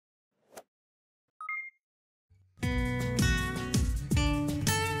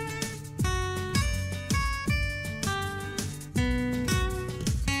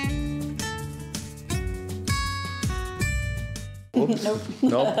Nope.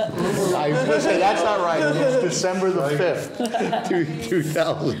 Nope. I was going to say, that's not right. It's December the 5th,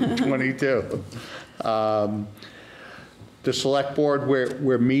 2022. The Select Board,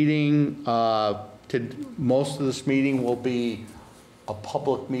 we're meeting, most of this meeting will be a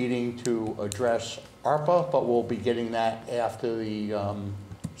public meeting to address ARPA, but we'll be getting that after the,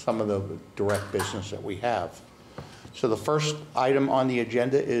 some of the direct business that we have. So the first item on the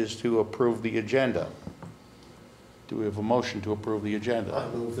agenda is to approve the agenda. Do we have a motion to approve the agenda? I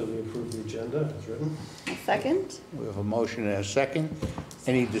move that we approve the agenda as written. A second? We have a motion and a second.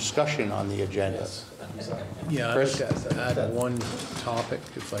 Any discussion on the agenda? Yes. Yeah, Chris? I'd like to add one topic,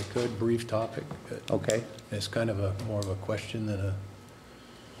 if I could, brief topic. Okay. It's kind of more of a question than a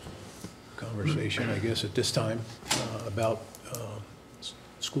conversation, I guess, at this time, about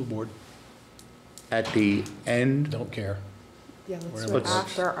school board. At the end, Don't care. Yeah, let's Whatever do it Let's-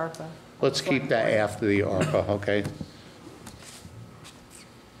 after ARPA. let's keep that after the ARPA, okay?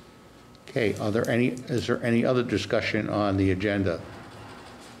 Okay, is there any other discussion on the agenda?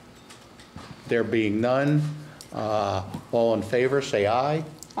 There being none, all in favor, say aye.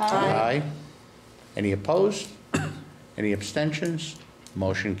 Aye. Any opposed? Any abstentions?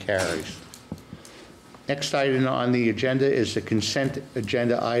 Motion carries. Next item on the agenda is the consent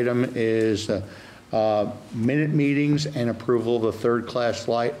agenda item is minute meetings and approval of the third-class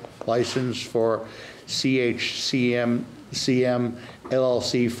license for CM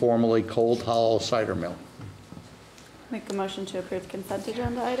LLC, formerly Cold Hollow Cider Mill. Make a motion to approve consent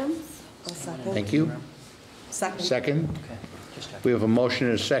agenda items? A second. Thank you. Second. Second? We have a motion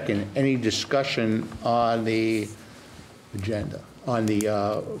and a second. Any discussion on the agenda, on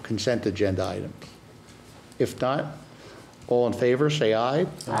the consent agenda items? If not, all in favor, say aye.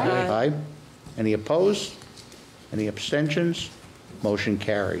 Aye. Aye. Any opposed? Any abstentions? Motion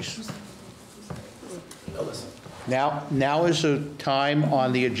carries. Now is the time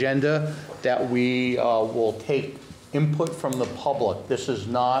on the agenda that we will take input from the public. This is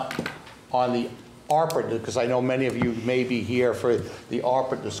not on the ARPA, because I know many of you may be here for the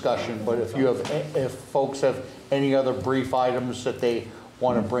ARPA discussion, but if folks have any other brief items that they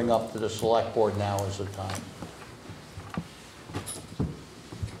want to bring up to the Select Board, now is the time.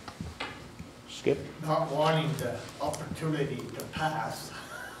 Skip? Not wanting the opportunity to pass.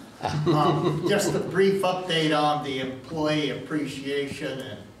 Just a brief update on the employee appreciation,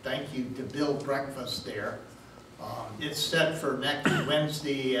 and thank you to Bill Breakfast there. It's set for next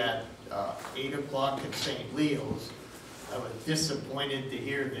Wednesday at 8 o'clock at St. Leo's. I was disappointed to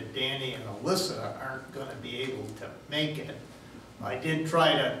hear that Danny and Alyssa aren't going to be able to make it. I did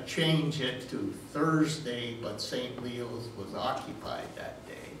try to change it to Thursday, but St. Leo's was occupied that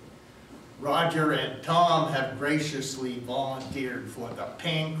day. Roger and Tom have graciously volunteered for the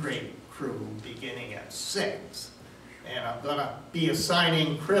pancake crew beginning at 6. And I'm going to be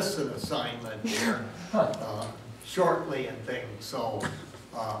assigning Chris an assignment here shortly and things. So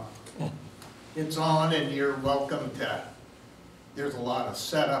it's on, and you're welcome to. There's a lot of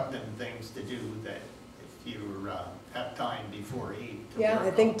setup and things to do that if you have time before 8. Yeah, I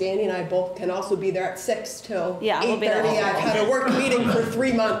think Danny and I both can also be there at 6 till Yeah, we'll be there 8:30. also. I've had a work meeting for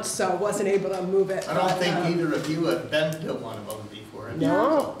 3 months, so wasn't able to move it. I don't think either of you have been to one of them before. have you?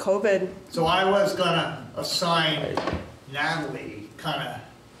 No, COVID. So I was gonna assign Natalie kind of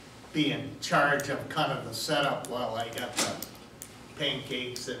be in charge of kind of the setup while I got the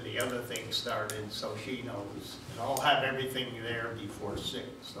pancakes and the other things started, so she knows. And I'll have everything there before 6.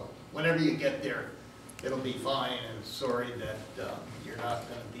 So whenever you get there, it'll be fine. And sorry that you're not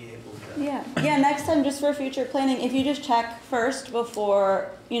going to be able to. Yeah, next time, just for future planning, if you just check first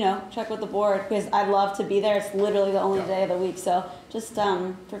before, check with the board, because I'd love to be there. It's literally the only day of the week, so just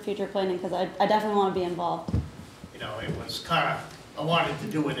for future planning, because I definitely want to be involved. It was kind of, I wanted to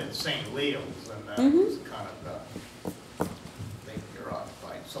do it in St. Leo's, and that was kind of the thing you're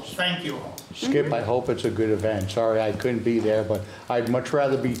occupied. So thank you all. Skip, I hope it's a good event. Sorry I couldn't be there, but I'd much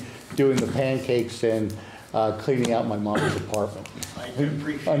rather be doing the pancakes than cleaning out my mom's apartment. I do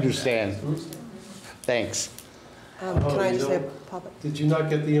appreciate Understand. Thanks. Can I just say a public? Did you not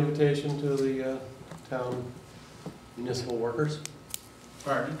get the invitation to the town municipal workers?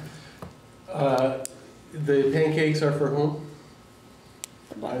 Pardon? The pancakes are for whom?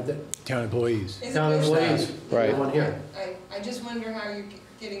 Town employees. Town employees. Right. Everyone here. I just wonder how you're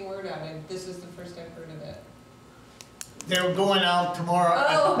getting word out. This is the first I've heard of it. They're going out tomorrow.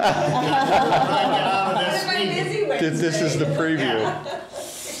 Oh. Trying to get out of What this if I'm meeting. busy Wednesday? This is the preview.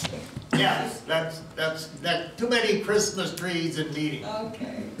 Yes, that's too many Christmas trees and meetings.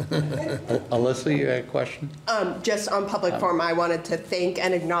 Okay. Alyssa, you had a question? Just on public forum, I wanted to thank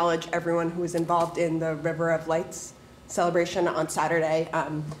and acknowledge everyone who was involved in the River of Lights celebration on Saturday,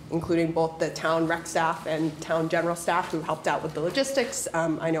 including both the town rec staff and town general staff who helped out with the logistics.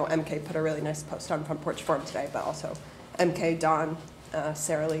 I know MK put a really nice post on Front Porch Forum today, but also MK, Don,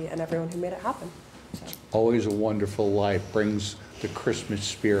 Sarah Lee, and everyone who made it happen. So. Always a wonderful life, brings the Christmas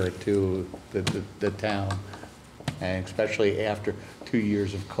spirit to the town. And especially after 2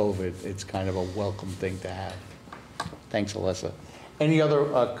 years of COVID, it's kind of a welcome thing to have. Thanks, Alyssa. Any other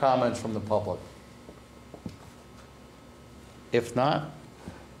comments from the public? If not,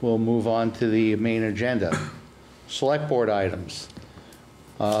 we'll move on to the main agenda. Select board items.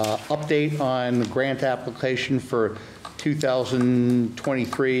 Update on the grant application for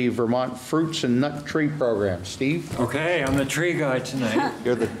 2023 Vermont Fruits and Nut Tree Program. Steve? Okay, I'm the tree guy tonight.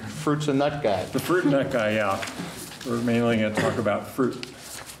 You're the fruits and nut guy. The fruit and nut guy, yeah. We're mainly going to talk about fruit.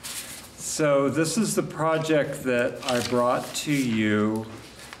 So this is the project that I brought to you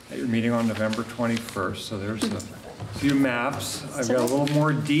at your meeting on November 21st. So there's a few maps. I've got a little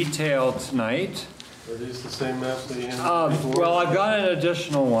more detail tonight. Are these the same maps that you had before? Well, I've got an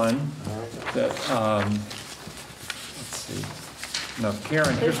additional one that, let's see. No,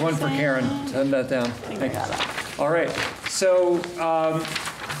 Karen, here's one for Karen. Send that down. Thank you. All right, so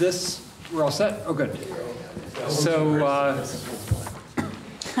this, we're all set? Oh, good. So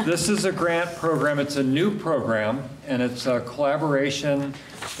this is a grant program. It's a new program, and it's a collaboration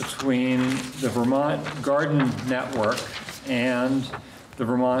between the Vermont Garden Network and the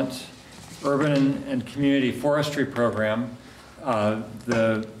Vermont Urban and Community Forestry Program.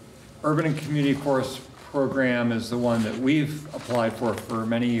 The Urban and Community Forest Program is the one that we've applied for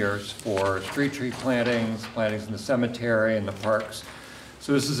many years for street tree plantings in the cemetery and the parks.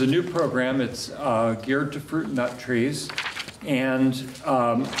 So this is a new program. It's geared to fruit and nut trees. And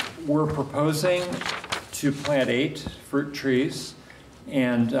we're proposing to plant 8 fruit trees.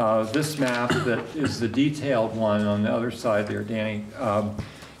 And this map that is the detailed one on the other side there, Danny,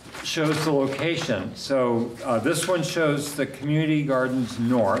 shows the location. So this one shows the community gardens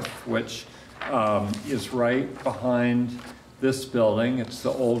north, which is right behind this building. It's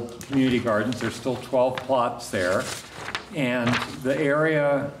the old community gardens. There's still 12 plots there. And the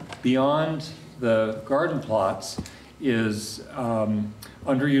area beyond the garden plots is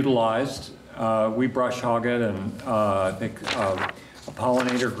underutilized. We brush hog it, and I think a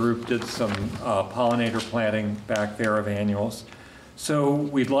pollinator group did some pollinator planting back there of annuals. So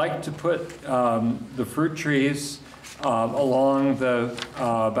we'd like to put the fruit trees along the,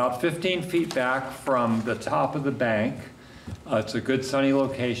 about 15 feet back from the top of the bank. It's a good sunny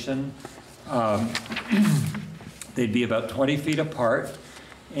location. They'd be about 20 feet apart,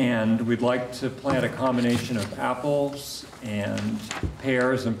 and we'd like to plant a combination of apples and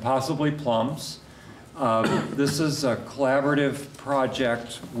pears and possibly plums. This is a collaborative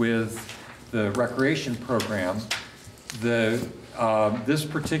project with the recreation program. This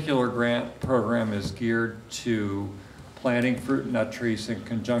particular grant program is geared to planting fruit and nut trees in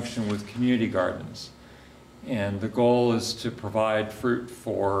conjunction with community gardens. And the goal is to provide fruit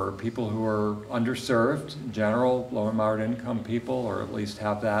for people who are underserved, in general, low and moderate income people, or at least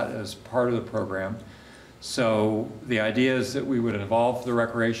have that as part of the program. So the idea is that we would involve the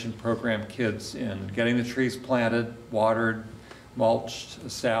recreation program kids in getting the trees planted, watered, mulched,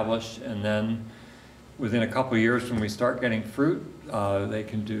 established, and then within a couple of years when we start getting fruit, they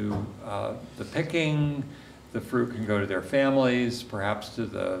can do the picking, the fruit can go to their families, perhaps to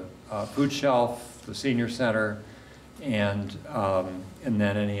the food shelf, the senior center, and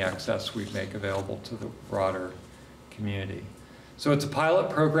then any excess we make available to the broader community. So it's a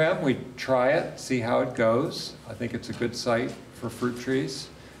pilot program. We try it, see how it goes. I think it's a good site for fruit trees.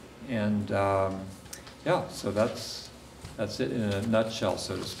 And yeah, so that's it in a nutshell,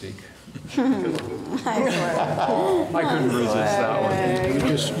 so to speak. I couldn't resist that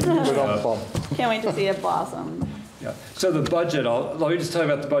one. Can't wait to see it blossom. Yeah. So the budget, let me just tell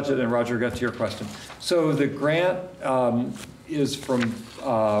you about the budget, and Roger, get to your question. So the grant is from,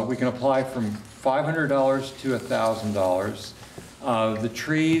 we can apply from $500 to $1,000. The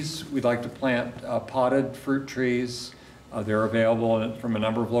trees, we'd like to plant potted fruit trees. They're available from a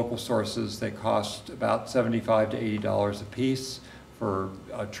number of local sources. They cost about $75 to $80 a piece for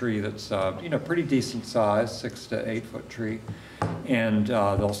a tree that's pretty decent size, 6 to 8 foot tree. And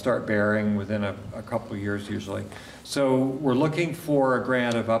they'll start bearing within a couple of years usually. So we're looking for a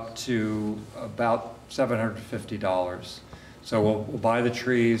grant of up to about $750. So we'll buy the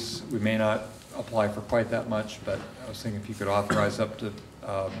trees. We may not apply for quite that much, but I was thinking if you could authorize up to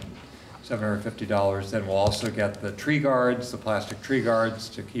 $750, then we'll also get the tree guards, the plastic tree guards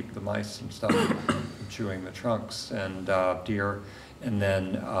to keep the mice and stuff from chewing the trunks, and deer, and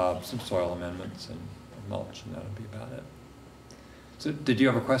then some soil amendments and mulch, and that'll be about it. So, did you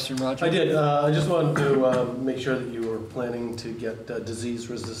have a question, Roger? I did. I just wanted to make sure that you were planning to get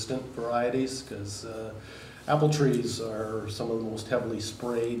disease-resistant varieties, because apple trees are some of the most heavily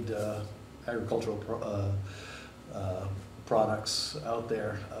sprayed agricultural products out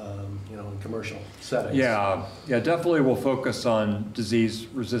there, you know, in commercial settings. Yeah, definitely we'll focus on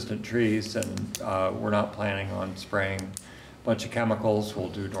disease-resistant trees, and we're not planning on spraying a bunch of chemicals. We'll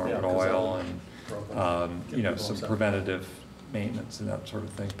do dormant oil and, you know, some preventative maintenance and that sort of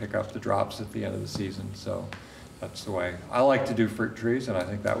thing, pick up the drops at the end of the season. So that's the way I like to do fruit trees, and I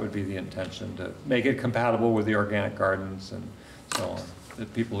think that would be the intention, to make it compatible with the organic gardens and so on, the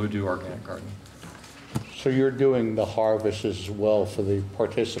people who do organic gardening. So you're doing the harvest as well for the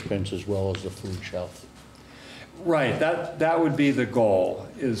participants as well as the food shelf? Right, that would be the goal,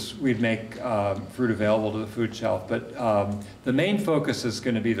 is we'd make fruit available to the food shelf, but the main focus is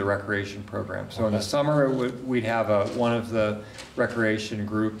going to be the recreation program. So in the summer, we'd have one of the recreation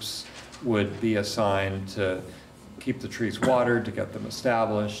groups would be assigned to keep the trees watered, to get them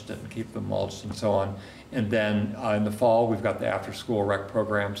established, and keep them mulched and so on. And then in the fall, we've got the after-school rec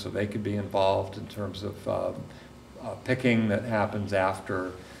program, so they could be involved in terms of picking that happens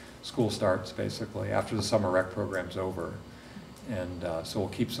after school starts, basically, after the summer rec program's over. And so we'll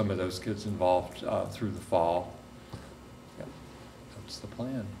keep some of those kids involved through the fall. Yeah, that's the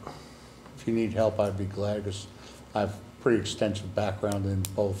plan. If you need help, I'd be glad, because I have pretty extensive background in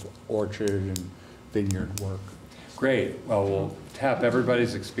both orchard and vineyard work. Great. Well, we'll tap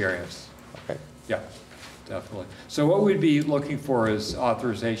everybody's experience. Okay. Yeah, definitely. So what we'd be looking for is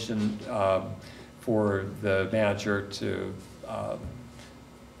authorization for the manager to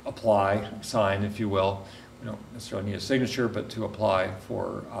apply, sign, if you will. We don't necessarily need a signature, but to apply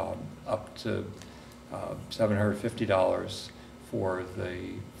for up to $750 for the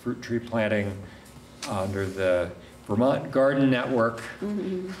fruit tree planting under the Vermont Garden Network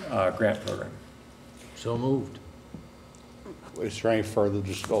grant program. So moved. Is there any further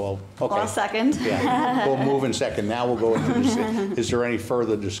okay? Well, I'll second. Yeah, we'll move in second. Now we'll go into this. Is there any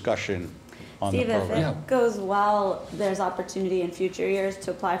further discussion on Steve, the if program? it goes well, there's opportunity in future years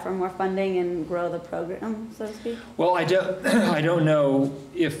to apply for more funding and grow the program, so to speak? Well, I don't know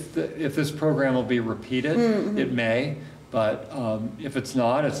if this program will be repeated. It may, but if it's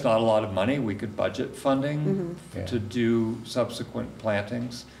not a lot of money. We could budget funding to do subsequent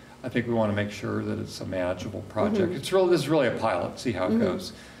plantings. I think we want to make sure that it's a manageable project. This is really a pilot, see how it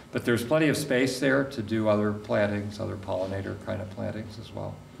goes. But there's plenty of space there to do other plantings, other pollinator kind of plantings as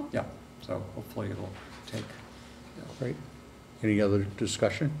well. Yeah, so hopefully it'll take. Yeah. Great. Any other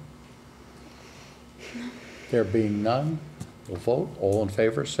discussion? There being none, we'll vote. All in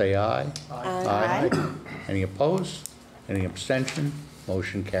favor, say aye. Aye. Any opposed? Any abstention?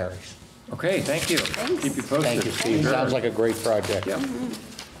 Motion carries. Okay, thank you. Thanks. Keep you posted. Thank you, Steve. Sounds like a great project. Yeah.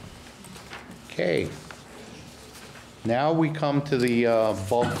 Okay. Now we come to the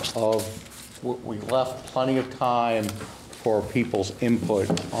bulk of what we left plenty of time for people's input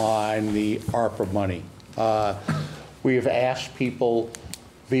on the ARPA money. We have asked people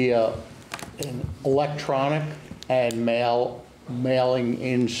via an electronic and mailing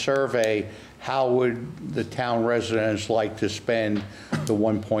in survey, how would the town residents like to spend the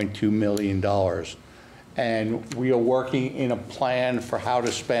 $1.2 million? And we are working in a plan for how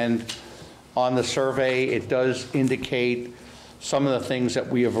to spend. On the survey, it does indicate some of the things that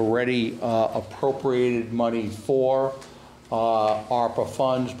we have already appropriated money for, ARPA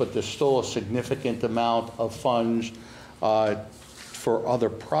funds, but there's still a significant amount of funds for other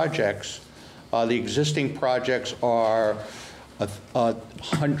projects. The existing projects are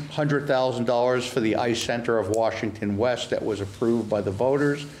 $100,000 for the Ice Center of Washington West that was approved by the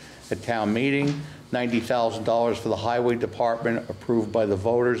voters at town meeting. $90,000 for the Highway Department approved by the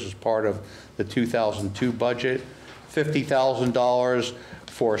voters as part of the 2002 budget. $50,000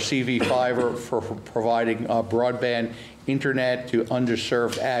 for CV Fiber for providing broadband internet to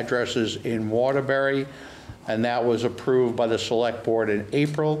underserved addresses in Waterbury, and that was approved by the Select Board in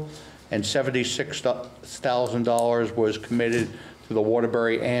April. And $76,000 was committed to the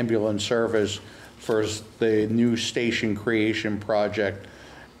Waterbury Ambulance Service for the new station creation project,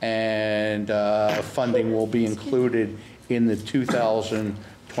 and funding will be included in the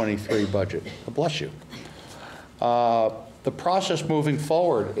 2023 budget. Bless you. The process moving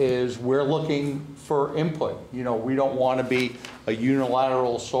forward is we're looking for input. You know, we don't want to be a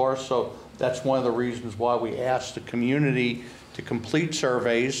unilateral source, so that's one of the reasons why we asked the community to complete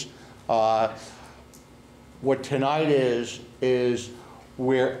surveys. What tonight is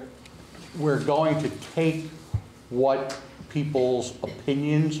we're going to take what people's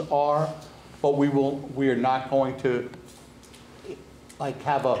opinions are but we are not going to like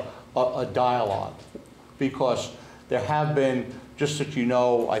have a dialogue, because there have been, just that you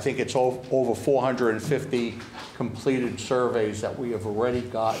know, I think it's over 450 completed surveys that we have already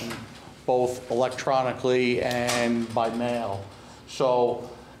gotten, both electronically and by mail. So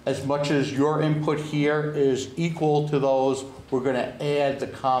as much as your input here is equal to those, we're going to add the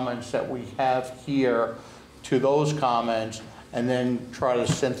comments that we have here to those comments, and then try to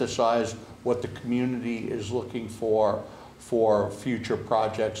synthesize what the community is looking for future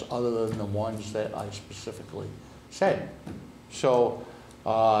projects other than the ones that I specifically said. So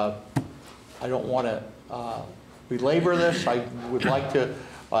I don't want to belabor this. I would like to,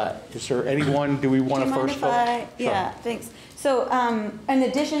 is there anyone, do we want to first? Yeah, thanks. So in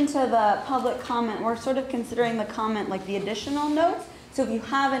addition to the public comment, we're sort of considering the comment like the additional notes. So if you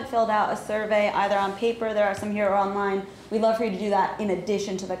haven't filled out a survey, either on paper, there are some here, or online, we'd love for you to do that in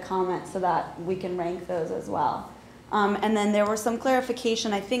addition to the comments so that we can rank those as well. And then there was some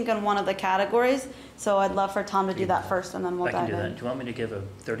clarification, I think, on one of the categories. So I'd love for Tom to do that first, and then we'll dive in. I can do that. Do you want me to give a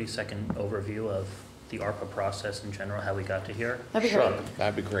 30-second overview of the ARPA process in general, how we got to here? That'd be great.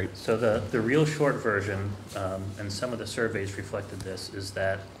 That'd be great. So the real short version, and some of the surveys reflected this, is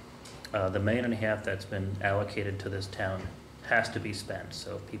that the $1.5 million that's been allocated to this town has to be spent.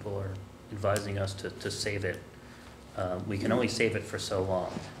 So if people are advising us to save it, we can only save it for so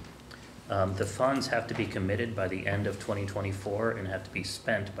long. The funds have to be committed by the end of 2024 and have to be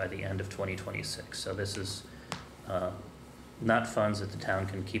spent by the end of 2026. So this is not funds that the town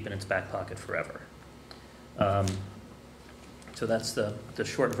can keep in its back pocket forever. So that's the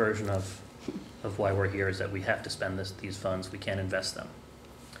short version of why we're here, is that we have to spend these funds. We can't invest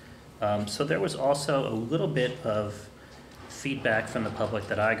them. So there was also a little bit of feedback from the public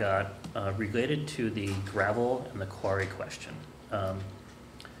that I got related to the gravel and the quarry question.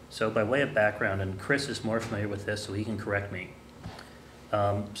 So by way of background, and Chris is more familiar with this, so he can correct me.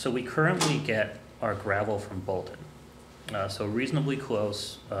 So we currently get our gravel from Bolton. So reasonably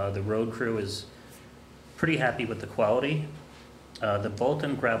close. The road crew is pretty happy with the quality. The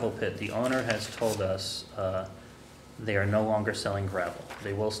Bolton gravel pit, the owner has told us they are no longer selling gravel.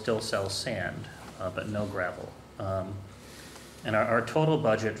 They will still sell sand, but no gravel. And our total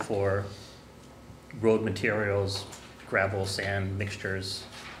budget for road materials, gravel, sand, mixtures,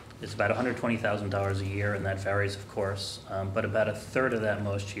 is about $120,000 a year, and that varies, of course. But about a third of that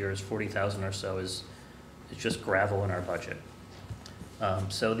most years, $40,000 or so, is just gravel in our budget.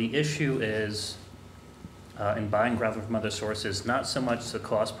 So the issue is, in buying gravel from other sources, not so much the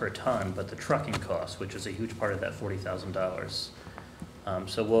cost per ton, but the trucking cost, which is a huge part of that $40,000.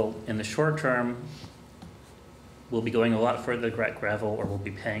 So we'll, in the short term, we'll be going a lot further to gravel, or we'll be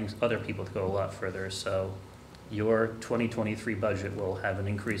paying other people to go a lot further. So your 2023 budget will have an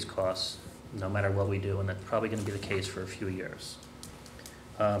increased cost no matter what we do, and that's probably going to be the case for a few years.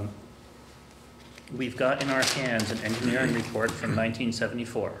 We've got in our hands an engineering report from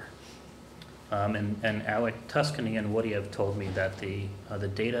 1974. And Alec Tuscany and Woody have told me that the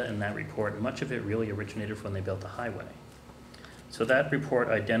data in that report, much of it really originated from when they built the highway. So that report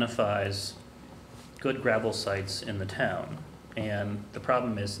identifies good gravel sites in the town. And the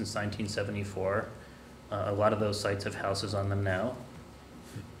problem is, since 1974, a lot of those sites have houses on them now.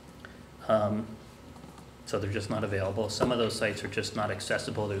 So they're just not available. Some of those sites are just not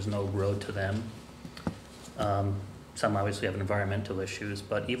accessible. There's no road to them. Some obviously have environmental issues,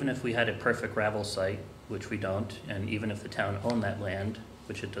 but even if we had a perfect gravel site, which we don't, and even if the town owned that land,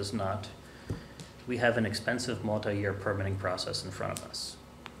 which it does not, we have an expensive multi-year permitting process in front of us.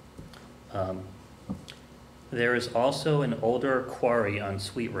 There is also an older quarry on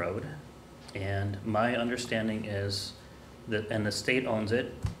Sweet Road, and my understanding is that, and the state owns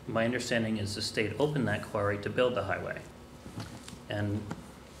it, my understanding is the state opened that quarry to build the highway. And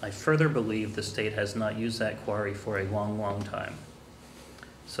I further believe the state has not used that quarry for a long, long time.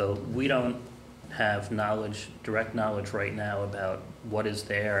 So we don't have knowledge, direct knowledge right now about what is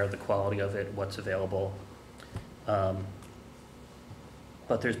there, the quality of it, what's available. But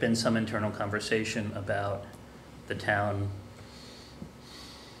there's been some internal conversation about the town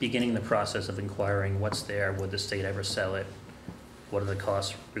beginning the process of inquiring what's there, would the state ever sell it, what are the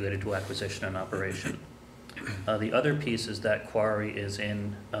costs related to acquisition and operation. The other piece is that quarry is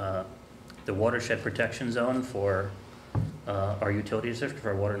in the watershed protection zone for our utility district, for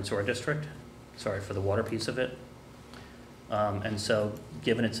our water and sewer district, sorry, for the water piece of it. And so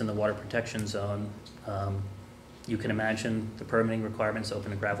given it's in the water protection zone, you can imagine the permitting requirements to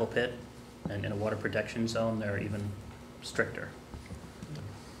open a gravel pit, and in a water protection zone, they're even stricter.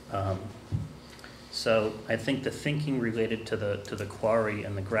 So I think the thinking related to the quarry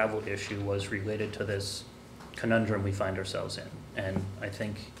and the gravel issue was related to this conundrum we find ourselves in. And I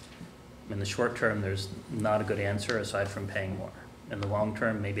think in the short term, there's not a good answer aside from paying more. In the long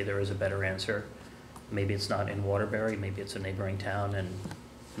term, maybe there is a better answer. Maybe it's not in Waterbury, maybe it's a neighboring town and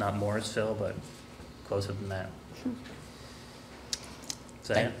not Morrisville, but closer than that.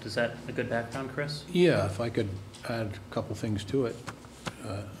 Is that a good background, Chris? Yeah, if I could add a couple things to it,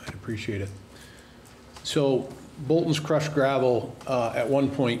 I'd appreciate it. So Bolton's crushed gravel at one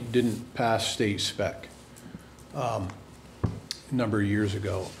point didn't pass state spec a number of years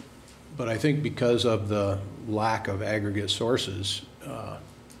ago. But I think because of the lack of aggregate sources,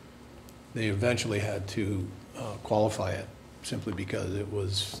 they eventually had to qualify it simply because it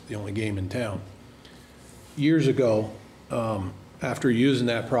was the only game in town. Years ago, after using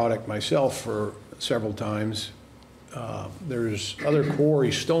that product myself for several times, there's other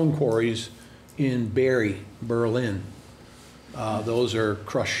quarries, stone quarries in Barry, Berlin. Those are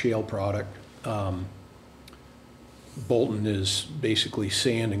crushed shale product. Bolton is basically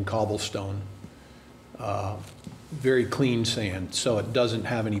sand and cobblestone. Very clean sand, so it doesn't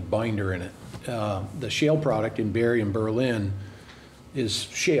have any binder in it. The shale product in Barry and Berlin is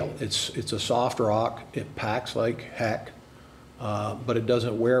shale. It's a soft rock. It packs like heck, but it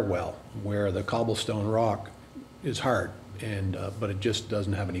doesn't wear well, where the cobblestone rock is hard, but it just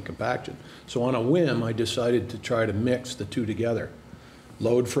doesn't have any compaction. So on a whim, I decided to try to mix the two together.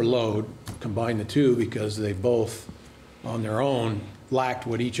 Load for load, combine the two because they both, on their own, lacked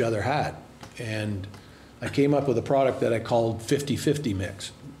what each other had. And I came up with a product that I called 50-50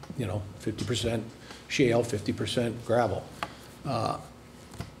 mix, 50% shale, 50% gravel.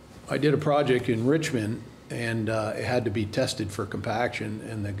 I did a project in Richmond, and it had to be tested for compaction,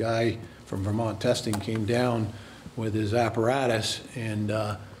 and the guy from Vermont Testing came down with his apparatus, and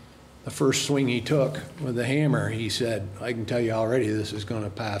the first swing he took with the hammer, he said, I can tell you already this is going to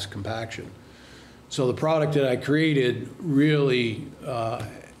pass compaction. So the product that I created really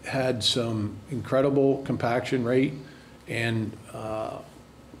had some incredible compaction rate and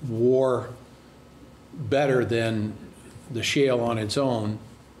wore better than the shale on its own.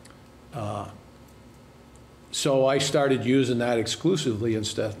 So I started using that exclusively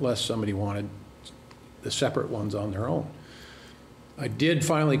unless somebody wanted the separate ones on their own. I did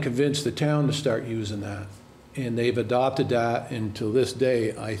finally convince the town to start using that, and they've adopted that, and to this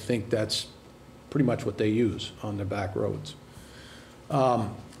day, I think that's pretty much what they use on their back roads.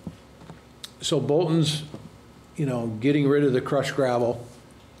 So Bolton's, getting rid of the crushed gravel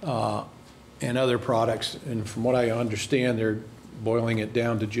and other products, and from what I understand, they're boiling it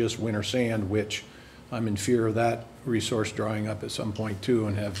down to just winter sand, which I'm in fear of that resource drying up at some point too,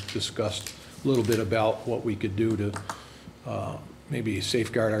 and have discussed a little bit about what we could do to maybe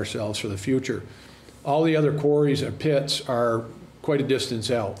safeguard ourselves for the future. All the other quarries and pits are quite a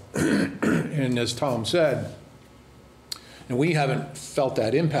distance out. And as Tom said, and we haven't felt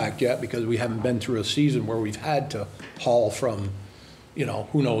that impact yet because we haven't been through a season where we've had to haul from,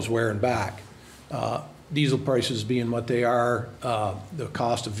 who knows where and back. Diesel prices being what they are, the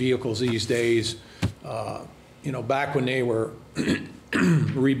cost of vehicles these days, back when they were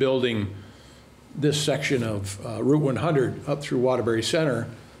rebuilding this section of Route 100 up through Waterbury Center,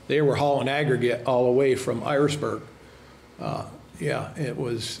 they were hauling aggregate all the way from Irisburg. Yeah, it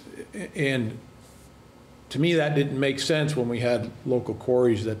was, and to me that didn't make sense when we had local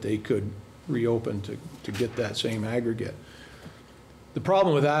quarries that they could reopen to get that same aggregate. The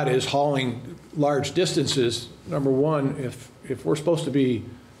problem with that is hauling large distances. Number one, if we're supposed to be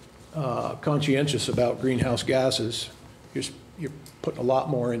conscientious about greenhouse gases, you're putting a lot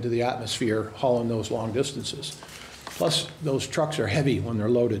more into the atmosphere hauling those long distances. Plus, those trucks are heavy when they're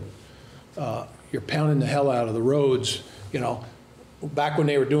loaded. You're pounding the hell out of the roads. Back when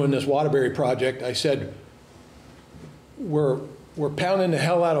they were doing this Waterbury project, I said, we're pounding the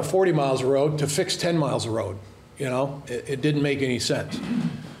hell out of 40 miles of road to fix 10 miles of road. It didn't make any sense.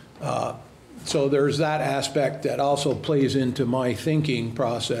 So there's that aspect that also plays into my thinking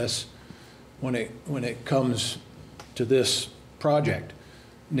process when it comes to this project.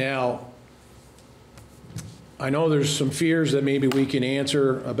 Now, I know there's some fears that maybe we can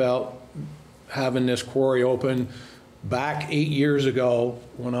answer about having this quarry open. Back 8 years ago,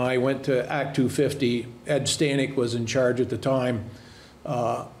 when I went to Act 250, Ed Stanek was in charge at the time.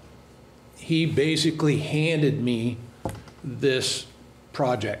 He basically handed me this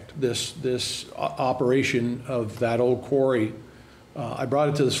project, this operation of that old quarry. I brought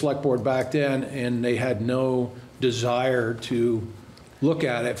it to the select board back then, and they had no desire to look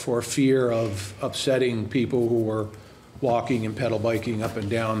at it for fear of upsetting people who were walking and pedal biking up and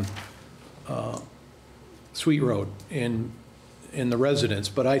down Sweet Road and the residents.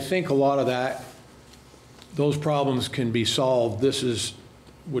 But I think a lot of that, those problems can be solved.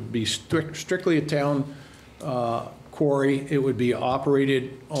 Would be strictly a town quarry. It would be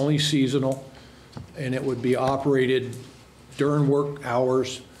operated only seasonal, and it would be operated during work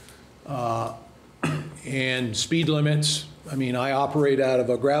hours, and speed limits. I mean, I operate out of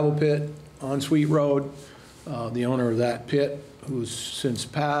a gravel pit on Sweet Road. The owner of that pit, who's since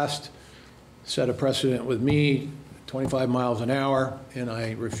passed, set a precedent with me, 25 miles an hour, and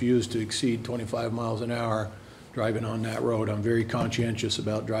I refuse to exceed 25 miles an hour driving on that road. I'm very conscientious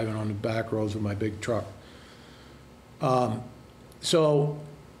about driving on the back roads with my big truck. So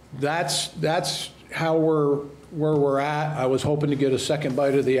that's how where we're at. I was hoping to get a second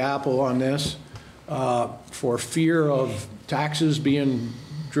bite of the apple on this, for fear of taxes being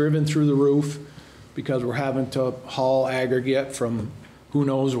driven through the roof, because we're having to haul aggregate from who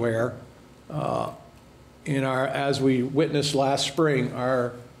knows where. As we witnessed last spring,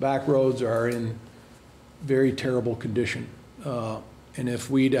 our back roads are in very terrible condition. And if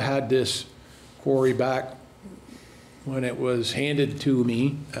we'd had this quarry back when it was handed to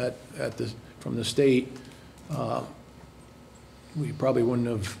me from the state, we probably wouldn't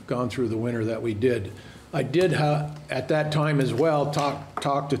have gone through the winter that we did. I did, at that time as well,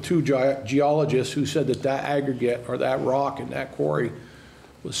 talk to two geologists who said that aggregate, or that rock in that quarry,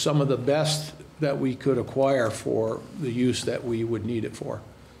 was some of the best that we could acquire for the use that we would need it for.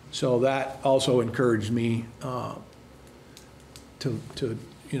 So that also encouraged me to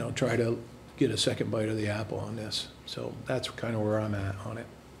try to get a second bite of the apple on this. So that's kind of where I'm at on it.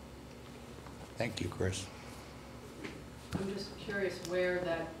 Thank you, Chris. I'm just curious where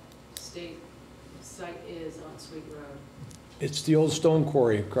that state site is on Sweet Road. It's the old stone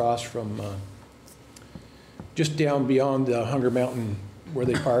quarry across from, just down beyond the Hunger Mountain, where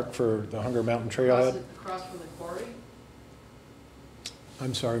they park for the Hunger Mountain Trailhead. Across from the quarry?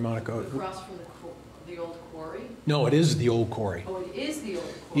 I'm sorry, Monica. Across from the old quarry? No, it is the old quarry. Oh, it is the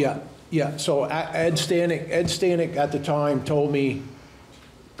old quarry? Yeah. So Ed Stanek at the time told me,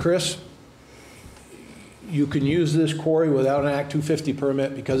 Chris, you can use this quarry without an Act 250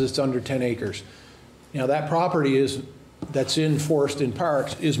 permit because it's under 10 acres. Now, that property that's in Forest and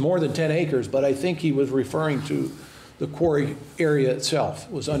Parks is more than 10 acres, but I think he was referring to the quarry area itself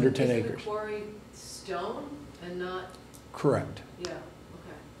was under 10 acres. Is the quarry stone and not? Correct. Yeah, okay.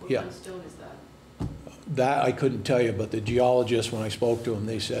 What kind of stone is that? That I couldn't tell you, but the geologists, when I spoke to them,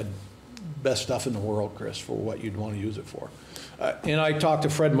 they said, best stuff in the world, Chris, for what you'd want to use it for. And I talked to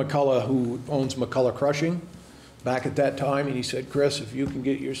Fred McCullough, who owns McCullough Crushing, back at that time, and he said, Chris, if your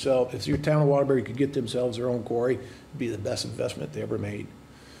town of Waterbury could get themselves their own quarry, it'd be the best investment they ever made.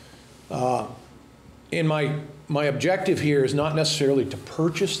 And my objective here is not necessarily to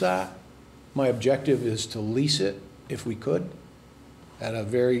purchase that. My objective is to lease it, if we could, at a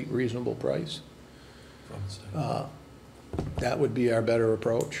very reasonable price. That would be our better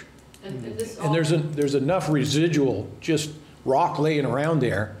approach. And there's enough residual, just rock laying around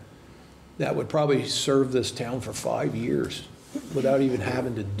there, that would probably serve this town for 5 years without even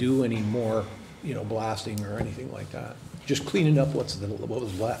having to do any more, blasting or anything like that. Just cleaning up what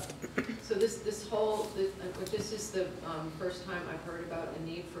was left. So this is the first time I've heard about a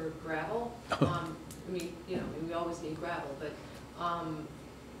need for gravel. We always need gravel,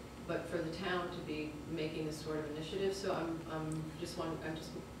 but for the town to be making this sort of initiative, so I just want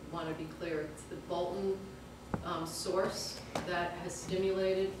to be clear. It's the Bolton source that has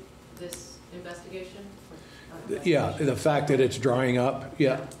stimulated this investigation? Yeah, the fact that it's drying up,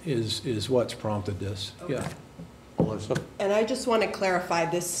 is what's prompted this. Okay. Yeah. Melissa? And I just want to clarify,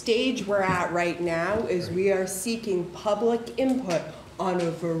 the stage we're at right now is we are seeking public input on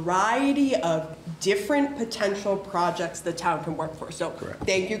a variety of different potential projects the town can work for. So correct.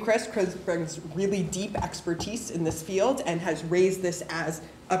 Thank you, Chris. Chris brings really deep expertise in this field and has raised this as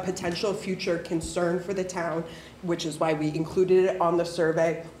a potential future concern for the town, which is why we included it on the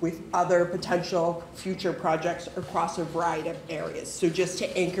survey with other potential future projects across a variety of areas. So just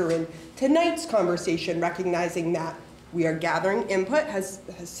to anchor in tonight's conversation, recognizing that we are gathering input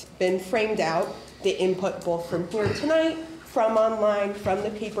has been framed out. The input both from here tonight, from online, from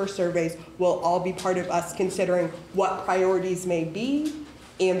the paper surveys, will all be part of us considering what priorities may be,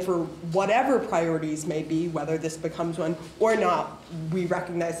 and for whatever priorities may be, whether this becomes one or not, we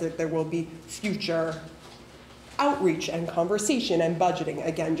recognize that there will be future outreach and conversation and budgeting.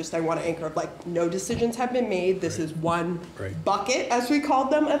 Again, I want to anchor no decisions have been made. This is one bucket, as we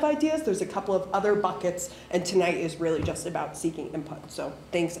called them, of ideas. There's a couple of other buckets, and tonight is really just about seeking input. So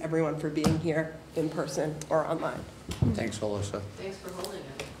thanks everyone for being here in person or online. Thanks, Alyssa. Thanks for holding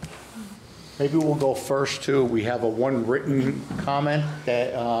it. Maybe we'll go first to, we have a one written comment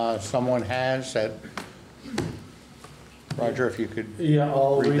that someone has that, Roger, if you could Yeah,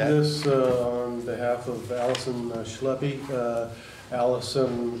 I'll read that. this on behalf of Allison Schleppe.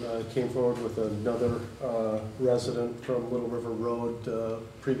 Allison came forward with another resident from Little River Road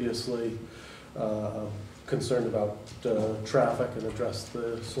previously concerned about traffic and addressed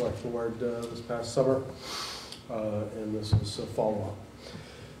the select board this past summer. And this is a follow-up.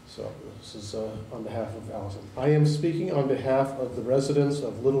 So this is on behalf of Allison. I am speaking on behalf of the residents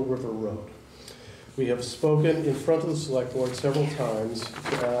of Little River Road. We have spoken in front of the select board several times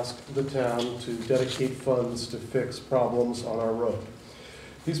to ask the town to dedicate funds to fix problems on our road.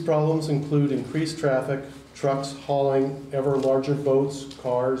 These problems include increased traffic, trucks hauling ever larger boats,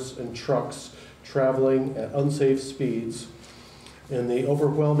 cars, and trucks traveling at unsafe speeds, and the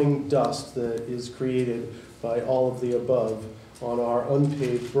overwhelming dust that is created by all of the above on our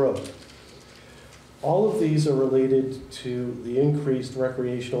unpaved road. All of these are related to the increased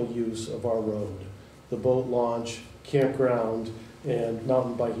recreational use of our road, the boat launch, campground, and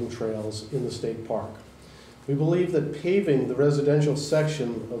mountain biking trails in the state park. We believe that paving the residential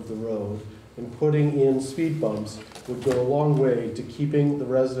section of the road and putting in speed bumps would go a long way to keeping the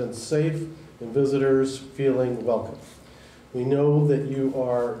residents safe and visitors feeling welcome. We know that you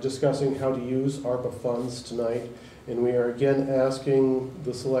are discussing how to use ARPA funds tonight, and we are again asking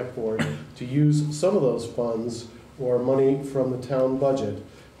the select board to use some of those funds or money from the town budget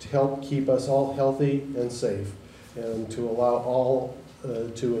to help keep us all healthy and safe, and to allow all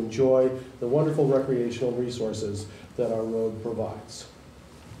to enjoy the wonderful recreational resources that our road provides.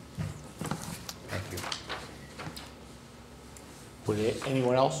 Thank you. Would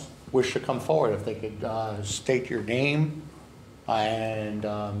anyone else wish to come forward? If they could state your name and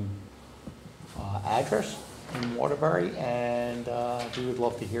address in Waterbury, and we would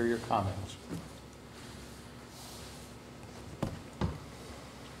love to hear your comments.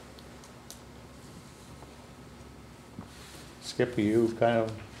 Skip, you kind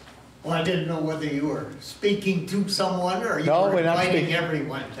of... Well, I didn't know whether you were speaking to someone or you No, were we're not inviting speaking.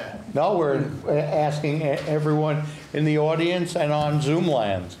 everyone to. No, we're asking everyone in the audience and on Zoom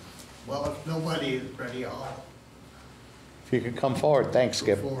land. Well, if nobody is ready, I'll If you could come forward. Thanks,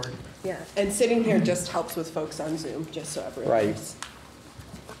 go Skip. forward. Yeah, and sitting here just helps with folks on Zoom, just so everyone Right. knows.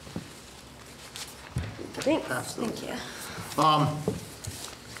 Thanks. Pass those. Thank you.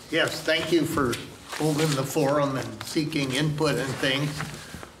 Yes, thank you for holding the forum and seeking input and things.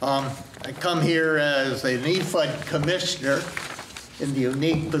 I come here as an EFUD commissioner in the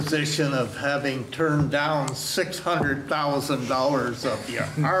unique position of having turned down $600,000 of the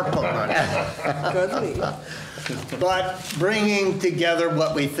ARPA money. Good lead. But bringing together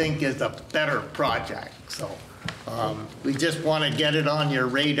what we think is a better project. So we just want to get it on your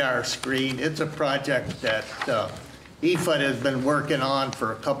radar screen. It's a project that EFUD has been working on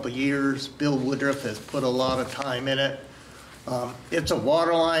for a couple of years. Bill Woodruff has put a lot of time in it. It's a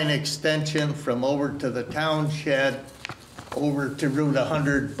water line extension from over to the town shed, over to Route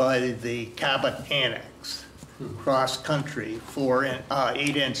 100 by the Cabot Annex, cross country,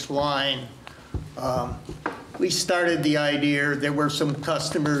 8-inch line. We started the idea, there were some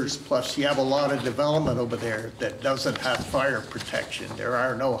customers, plus you have a lot of development over there that doesn't have fire protection. There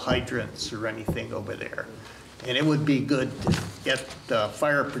are no hydrants or anything over there. And it would be good to get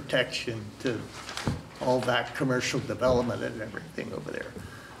fire protection to all that commercial development and everything over there.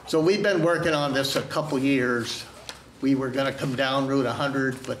 So we've been working on this a couple years. We were gonna come down Route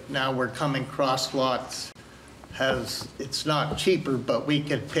 100, but now we're coming cross lots. It's not cheaper, but we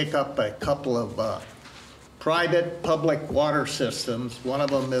could pick up a couple of private public water systems. One of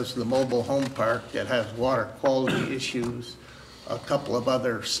them is the mobile home park that has water quality issues. A couple of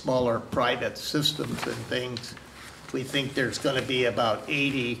other smaller private systems and things. We think there's going to be about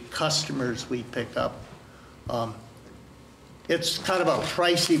 80 customers we pick up. It's kind of a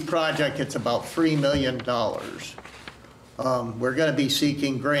pricey project. It's about $3 million. We're going to be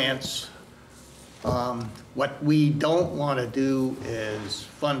seeking grants. What we don't want to do is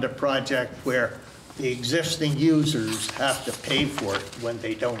fund a project where the existing users have to pay for it when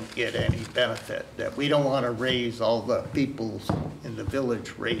they don't get any benefit. That we don't want to raise all the people's in the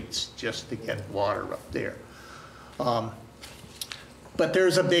village rates just to get water up there. But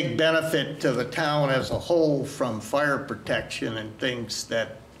there's a big benefit to the town as a whole from fire protection and things,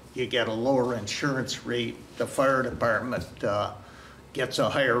 that you get a lower insurance rate. The fire department gets a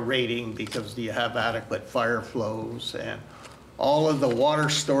higher rating because you have adequate fire flows, and all of the water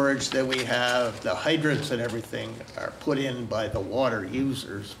storage that we have, the hydrants and everything are put in by the water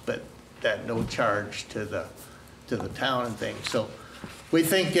users, but at no charge to the town and things. So we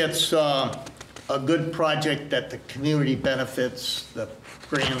think it's a good project that the community benefits, the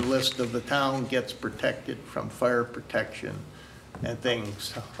grand list of the town gets protected from fire protection and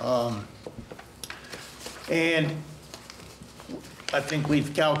things. And I think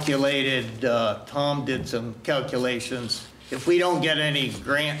we've calculated, Tom did some calculations. If we don't get any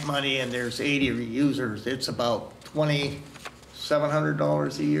grant money and there's 80 users, it's about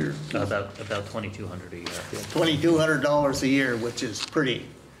 $2,700 a year. About $2,200 a year. $2,200 a year, which is pretty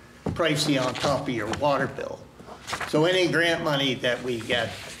pricey on top of your water bill. So any grant money that we get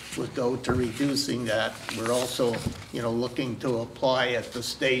would go to reducing that. We're also, looking to apply at the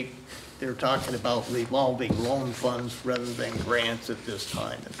state. They're talking about revolving loan funds rather than grants at this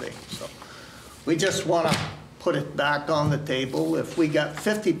time and things. So we just want to put it back on the table. If we got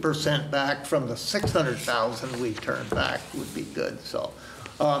 50% back from the 600,000 we turned back would be good. So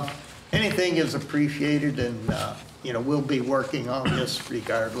anything is appreciated, and we'll be working on this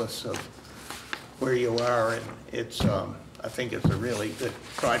regardless of where you are. And it's I think it's a really good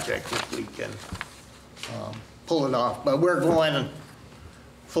project if we can pull it off. But we're going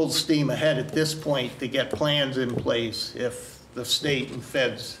full steam ahead at this point to get plans in place if the state and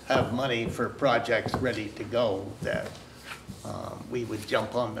feds have money for projects ready to go, that we would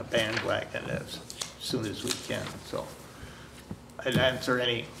jump on the bandwagon as soon as we can. So I'd answer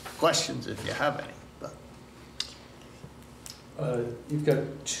any questions if you have any. You've got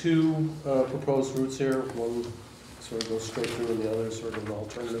two proposed routes here. One sort of goes straight through and the other sort of an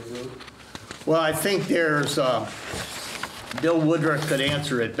alternative route. Well, I think there's, Bill Woodruff could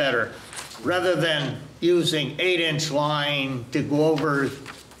answer it better. Rather than using 8-inch line to go over,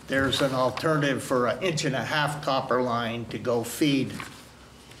 there's an alternative for an 1.5-inch copper line to go feed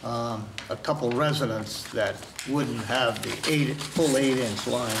a couple residents that wouldn't have the full 8-inch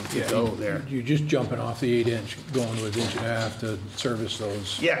line to go there. You're just jumping off the 8-inch, going with 1.5 to service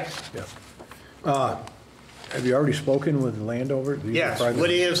those. Yes. Yeah. Have you already spoken with Landover? Yes,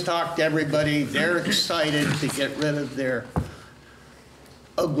 Woody has talked to everybody. They're excited to get rid of their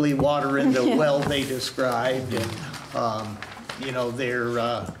ugly water in the well they described, and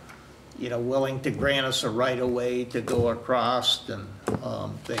they're willing to grant us a right of way to go across and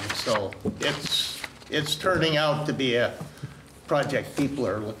things. So it's turning out to be a project people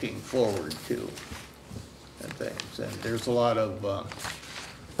are looking forward to and things. And there's a lot of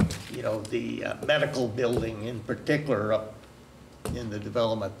the medical building in particular up in the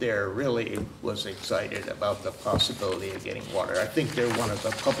development there really was excited about the possibility of getting water. I think they're one of the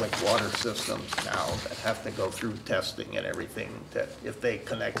public water systems now that have to go through testing and everything, that if they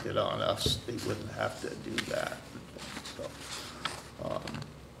connected on us, they wouldn't have to do that.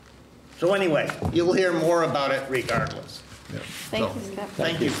 So anyway, you'll hear more about it regardless. Yeah. Thank you, Skip.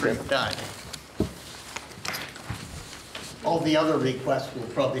 Thank you for your time. All the other requests will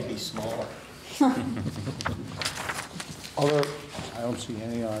probably be smaller. Other, I don't see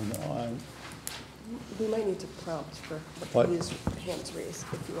any on, We might need to prompt for What? his hands raised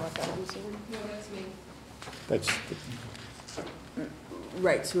if you want that on Zoom. No, that's me. that's,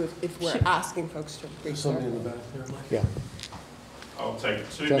 Right, so if we're asking folks to There's raise somebody their in the back there, Mike. yeah. I'll take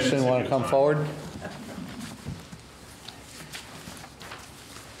 2 minutes. Justin, want to come forward?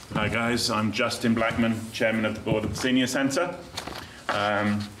 Hi guys, I'm Justin Blackman, Chairman of the Board of the Senior Centre.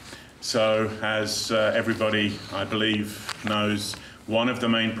 So as everybody, I believe, knows, one of the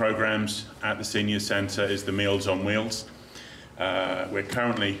main programs at the Senior Centre is the Meals on Wheels. We're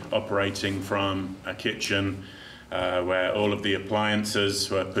currently operating from a kitchen where all of the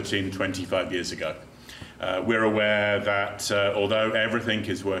appliances were put in 25 years ago. We're aware that although everything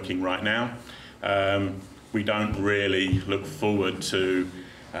is working right now, we don't really look forward to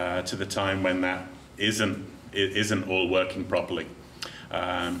the time when that isn't all working properly.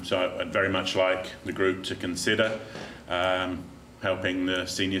 So I'd very much like the group to consider helping the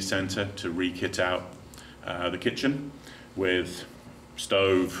Senior Centre to re-kit out the kitchen with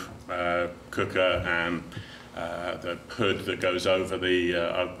stove, cooker, and the hood that goes over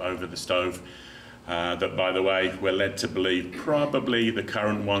the stove. That, by the way, we're led to believe probably the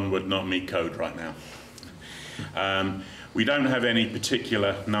current one would not meet code right now. We don't have any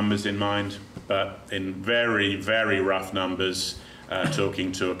particular numbers in mind, but in very, very rough numbers,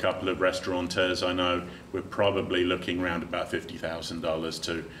 talking to a couple of restaurateurs I know, we're probably looking around about $50,000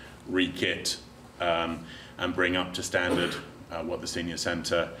 to re-kit and bring up to standard what the Senior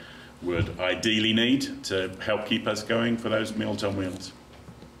Centre would ideally need to help keep us going for those Meals on Wheels.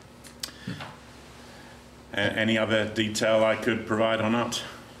 Any other detail I could provide or not?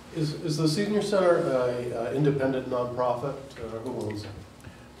 Is the Senior Center an independent nonprofit? Who owns it?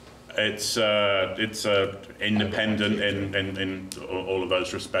 It's independent in all of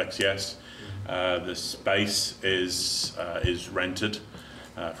those respects, yes. The space is rented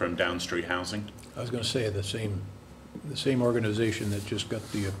from Down Street Housing. I was going to say the same organization that just got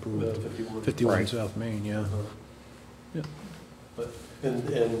the approval. The 51 Right. South Main, yeah. Yeah. But,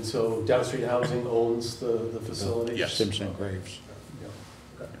 and so Down Street Housing owns the facility? Yes. Simpson Graves. Yeah.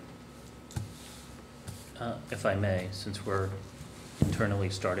 Okay. If I may, since we're internally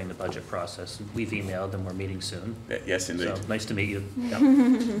starting the budget process, we've emailed and we're meeting soon. Yes, indeed. So, nice to meet you.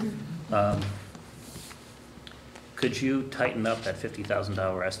 Yep. Could you tighten up that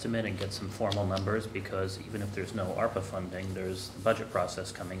 $50,000 estimate and get some formal numbers? Because even if there's no ARPA funding, there's the budget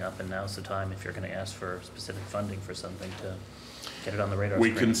process coming up, and now's the time, if you're going to ask for specific funding for something, to get it on the radar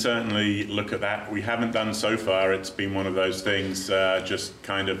We screen. can certainly look at that. We haven't done so far. It's been one of those things, just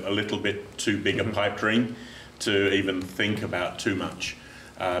kind of a little bit too big a pipe dream to even think about too much.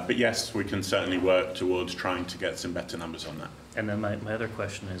 But yes, we can certainly work towards trying to get some better numbers on that. And then my other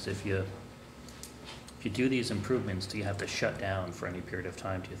question is, if you do these improvements, do you have to shut down for any period of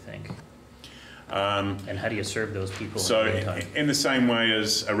time, do you think? And how do you serve those people So in the meantime? in the same way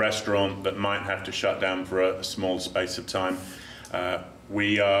as a restaurant that might have to shut down for a small space of time,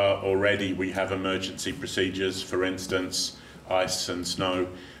 we have emergency procedures, for instance, ice and snow.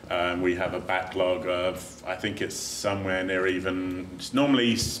 We have a backlog of, I think it's somewhere near it's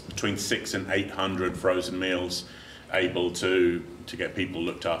normally between 600 and 800 frozen meals able to get people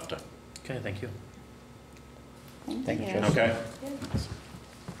looked after. Okay, thank you. Thank you, you. Jessica. Okay?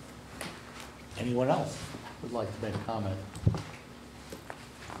 Anyone else would like to make a comment?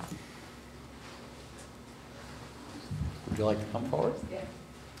 Would you like to come forward? Yeah.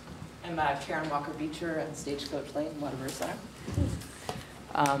 I'm Karen Walker Beecher on Stagecoach Lane, Waterbury Center.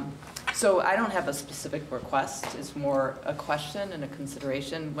 So I don't have a specific request. It's more a question and a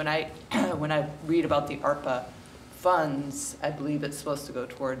consideration. When I read about the ARPA funds, I believe it's supposed to go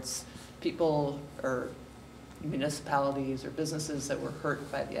towards people or municipalities or businesses that were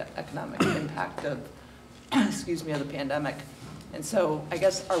hurt by the economic impact of, of the pandemic. And so I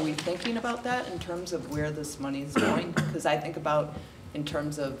guess, are we thinking about that in terms of where this money is going? Because I think about in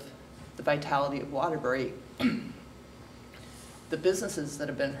terms of the vitality of Waterbury, the businesses that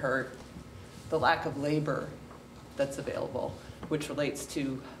have been hurt, the lack of labor that's available, which relates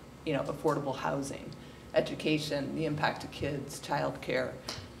to, affordable housing, education, the impact of kids, childcare,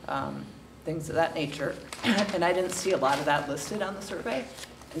 things of that nature. And I didn't see a lot of that listed on the survey.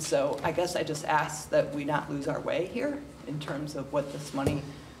 And so I guess I just ask that we not lose our way here in terms of what this money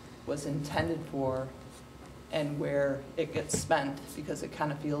was intended for and where it gets spent, because it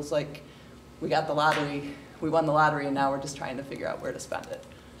kind of feels like we got the lottery, we won the lottery, and now we're just trying to figure out where to spend it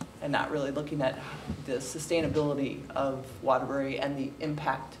and not really looking at the sustainability of Waterbury and the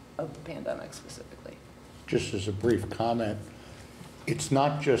impact of the pandemic specifically. Just as a brief comment, it's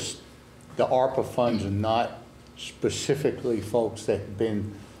not just the ARPA funds and not specifically folks that have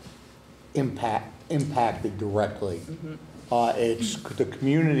been impacted directly. Mm-hmm. It's the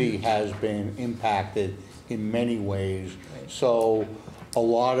community has been impacted in many ways. Right. So a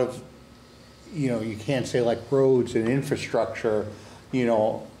lot of, you can't say like roads and infrastructure,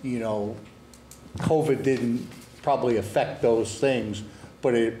 COVID didn't probably affect those things,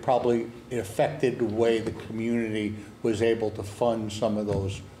 but it affected the way the community was able to fund some of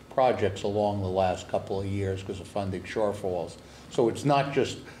those projects along the last couple of years because of funding shortfalls. So it's not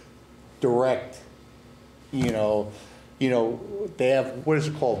just direct, they have, what is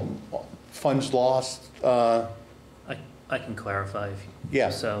it called, funds lost? I can clarify. Yeah.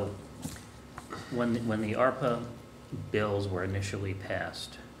 So when the ARPA bills were initially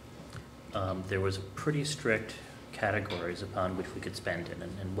passed, there was pretty strict categories upon which we could spend in,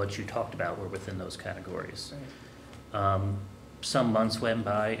 and what you talked about were within those categories. Right. Some months went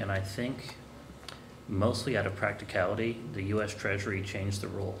by, and I think mostly out of practicality, the U.S. Treasury changed the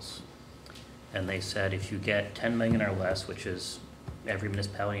rules. And they said if you get 10 million or less, which is every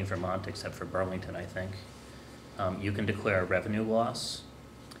municipality in Vermont except for Burlington, I think, you can declare a revenue loss,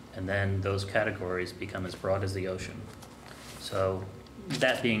 and then those categories become as broad as the ocean. So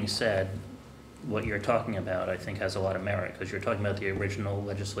that being said, what you're talking about, I think, has a lot of merit, because you're talking about the original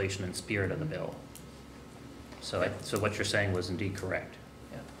legislation and spirit of the bill. So what you're saying was indeed correct.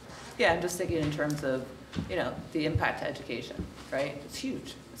 Yeah, I'm just thinking in terms of, the impact to education, right? It's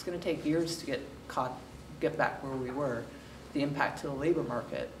huge. It's going to take years to get back where we were. The impact to the labor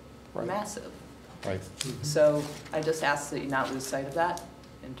market, Right. massive. Right. So I just ask that you not lose sight of that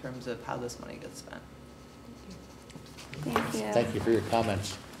in terms of how this money gets spent. Thank you. Thank you for your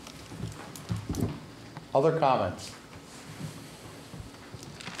comments. Other comments?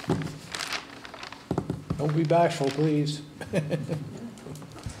 Don't be bashful, please.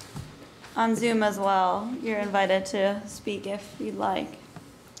 on Zoom as well. You're invited to speak if you'd like.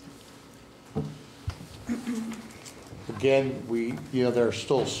 Again, there are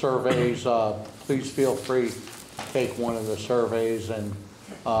still surveys. Please feel free to take one of the surveys, and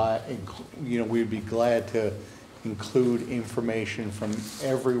we'd be glad to include information from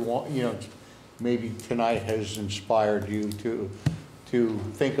everyone. Maybe tonight has inspired you to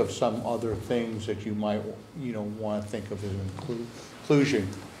think of some other things that you might want to think of as inclusion.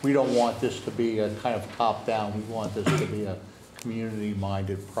 We don't want this to be a kind of top-down. We want this to be a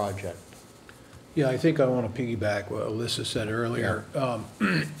community-minded project. Yeah, I think I want to piggyback what Alyssa said earlier,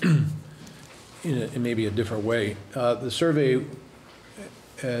 in maybe a different way. The survey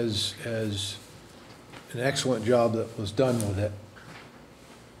has an excellent job that was done with it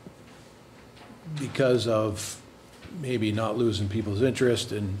because of maybe not losing people's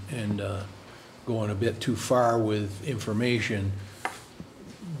interest and going a bit too far with information.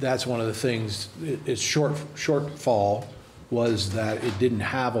 That's one of the things. Its shortfall was that it didn't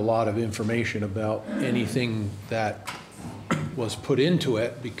have a lot of information about anything that was put into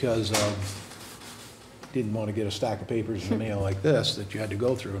it because of didn't want to get a stack of papers in the mail like this that you had to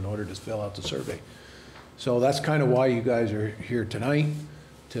go through in order to fill out the survey. So that's kind of why you guys are here tonight,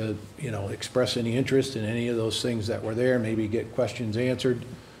 to express any interest in any of those things that were there, maybe get questions answered,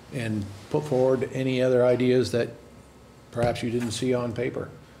 and put forward any other ideas that perhaps you didn't see on paper.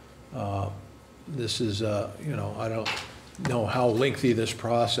 This is, I don't know how lengthy this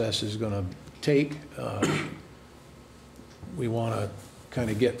process is going to take. We want to kind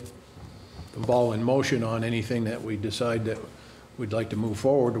of get the ball in motion on anything that we decide that we'd like to move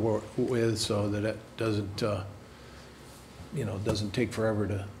forward with, so that it doesn't, doesn't take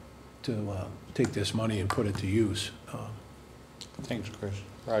forever to take this money and put it to use. Thanks, Chris.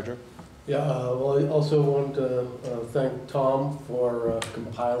 Roger? Yeah, well, I also want to thank Tom for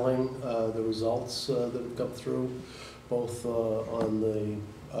compiling the results that have come through, both on the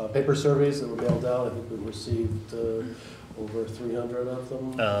paper surveys that were mailed out. I think we received over 300 of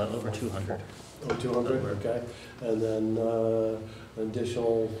them. Over 200. Oh, 200, okay. And then an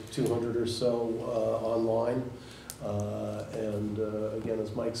additional 200 or so online. And again,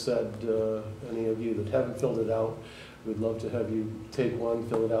 as Mike said, any of you that haven't filled it out, we'd love to have you take one,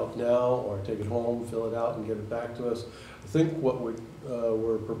 fill it out now, or take it home, fill it out, and get it back to us. I think what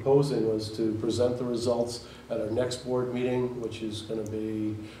we're proposing was to present the results at our next board meeting, which is going to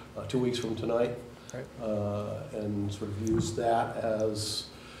be 2 weeks from tonight, right. And sort of use that as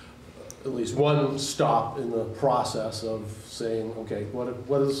at least one stop in the process of saying, okay,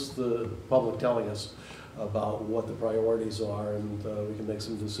 what is the public telling us about what the priorities are, and we can make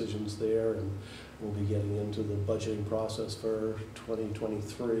some decisions there, and we'll be getting into the budgeting process for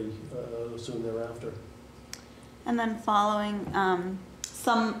 2023 soon thereafter. And then following,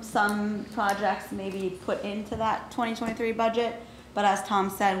 some projects may be put into that 2023 budget, but as Tom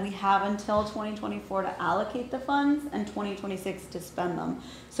said, we have until 2024 to allocate the funds and 2026 to spend them.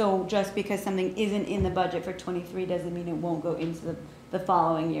 So just because something isn't in the budget for 23 doesn't mean it won't go into the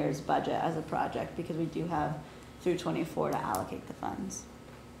following year's budget as a project, because we do have through 24 to allocate the funds.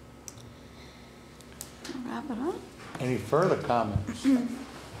 I'll wrap it up. Any further comments?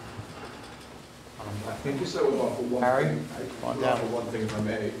 I think you said about for one Harry, thing. on down. For one thing, if I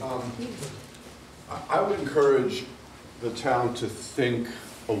may. I would encourage the town to think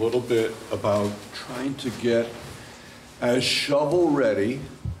a little bit about trying to get as shovel-ready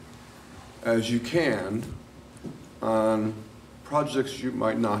as you can on projects you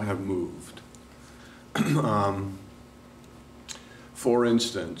might not have moved. For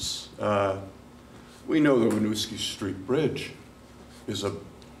instance, we know the Winooski Street Bridge is a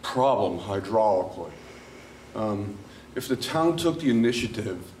problem hydraulically. If the town took the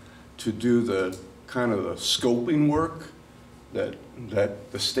initiative to do the kind of the scoping work that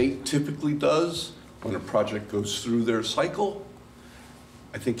the state typically does when a project goes through their cycle,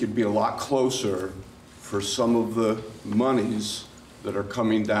 I think it'd be a lot closer for some of the monies that are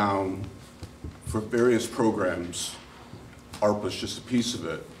coming down for various programs. ARPA's just a piece of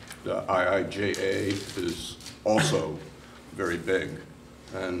it. The IIJA is also very big.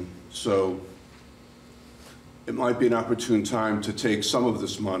 And so it might be an opportune time to take some of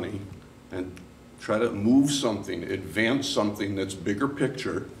this money and try to move something, advance something that's bigger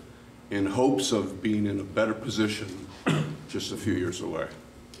picture in hopes of being in a better position just a few years away.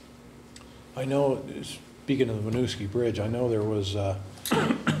 I know, speaking of the Winooski Bridge, I know there was a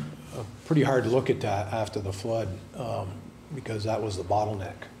pretty hard look at that after the flood, because that was the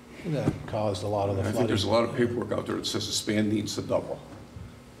bottleneck that caused a lot of the flooding. I think there's a lot of paperwork out there that says the span needs to double,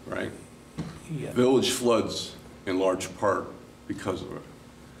 right? Yeah. Village floods in large part because of it.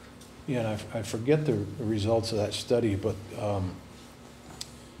 Yeah, and I forget the results of that study, but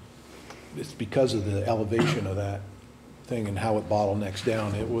it's because of the elevation of that thing and how it bottlenecks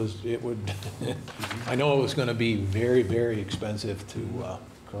down. It would, I know it was gonna be very, very expensive to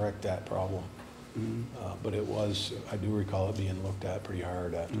correct that problem. But it was, I do recall it being looked at pretty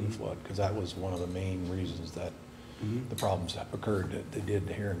hard after the flood, because that was one of the main reasons that the problems occurred that they did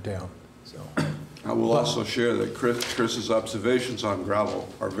here in town, so. I will also share that Chris's observations on gravel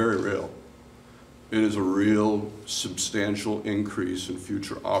are very real. It is a real substantial increase in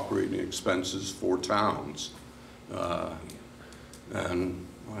future operating expenses for towns. And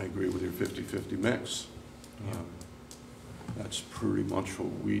I agree with your 50-50 mix. That's pretty much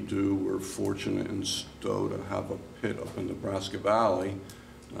what we do. We're fortunate in Stowe to have a pit up in Nebraska Valley.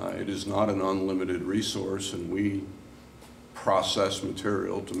 It is not an unlimited resource, and we process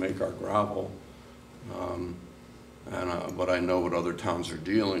material to make our gravel. But I know what other towns are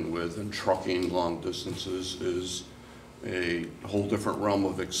dealing with, and trucking long distances is a whole different realm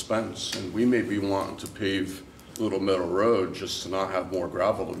of expense. And we may be wanting to pave Little Meadow Road just to not have more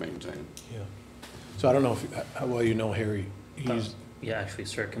gravel to maintain. Yeah. So I don't know how well you know Harry. He's Yeah, actually,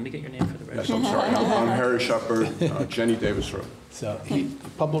 sir, can we get your name for the record? Yes, I'm sorry. I'm Harry Shepard, Jenny Davis Road. so he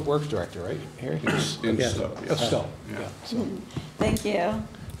Public Works Director, right, Harry? In Yeah. Stowe, Oh, yes. Stowe, Yeah. yeah. So, Thank you.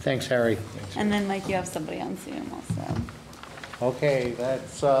 Thanks, Harry. And then Mike, you have somebody on Zoom also. Okay,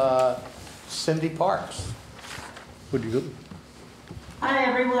 that's Cindy Parks. Would you? Hi,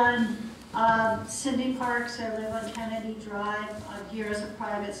 everyone. Cindy Parks, I live on Kennedy Drive. I'm here as a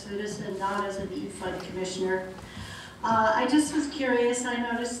private citizen, not as an E-Fund commissioner. I just was curious, I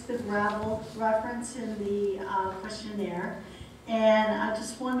noticed the gravel reference in the questionnaire, and I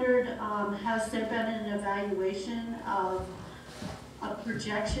just wondered, has there been an evaluation of a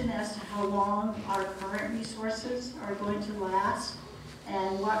projection as to how long our current resources are going to last,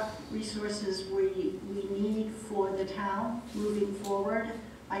 and what resources we need for the town moving forward?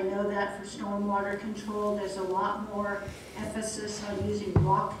 I know that for stormwater control, there's a lot more emphasis on using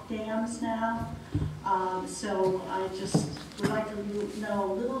rock dams now. So I just would like to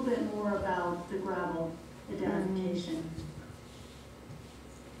know a little bit more about the gravel identification.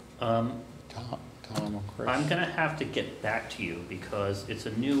 Tom or Chris? I'm gonna have to get back to you because it's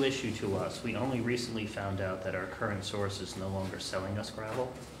a new issue to us. We only recently found out that our current source is no longer selling us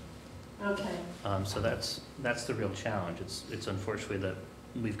gravel. Okay. So that's the real challenge. It's unfortunately that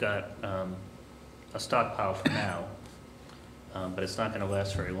we've got a stockpile for now, but it's not gonna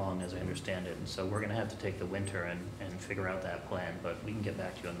last very long as I understand it. And so we're gonna have to take the winter and figure out that plan, but we can get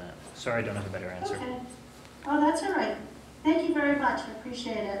back to you on that. Sorry, I don't have a better answer. Okay. Oh, that's all right. Thank you very much. I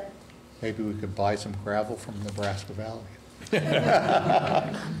appreciate it. Maybe we could buy some gravel from Nebraska Valley.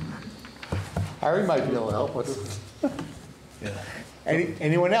 Harry might be able to help us. yeah.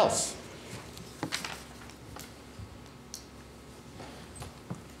 Anyone else?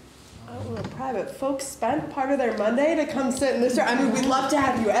 Oh, well, private folks spent part of their Monday to come sit in this room. I mean, we'd love to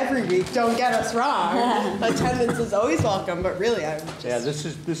have you every week, don't get us wrong. Attendance is always welcome, but really, I'm just... Yeah,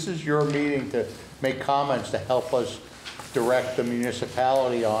 this is your meeting to make comments to help us direct the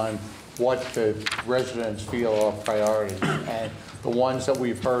municipality on what the residents feel are priorities. And the ones that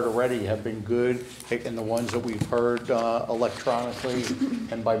we've heard already have been good, and the ones that we've heard electronically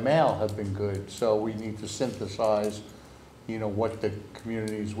and by mail have been good. So we need to synthesize, you know, what the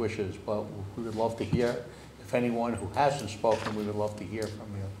community's wishes. But we would love to hear, if anyone who hasn't spoken, we would love to hear from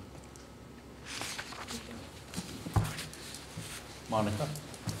you. Monica?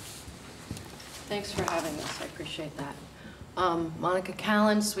 Thanks for having us, I appreciate that. Monica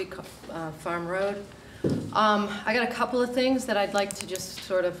Callan, Sweet Farm Road. I got a couple of things that I'd like to just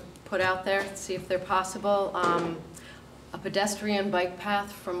sort of put out there, see if they're possible. A pedestrian bike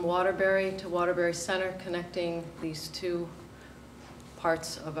path from Waterbury to Waterbury Center connecting these two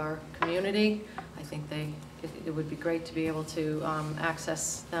parts of our community. I think it would be great to be able to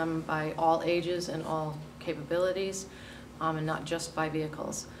access them by all ages and all capabilities, and not just by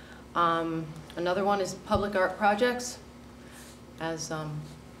vehicles. Another one is public art projects. As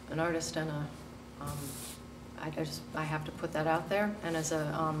an artist and I have to put that out there. And as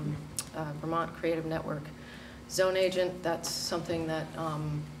a Vermont Creative Network zone agent, that's something that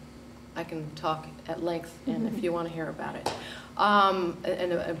I can talk at length, and if you want to hear about it,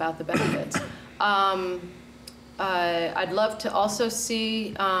 and about the benefits. I'd love to also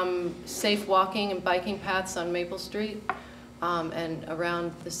see safe walking and biking paths on Maple Street and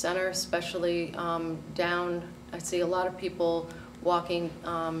around the center, especially down. I see a lot of people walking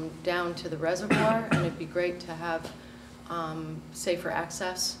down to the reservoir, and it'd be great to have safer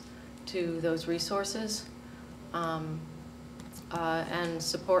access to those resources. and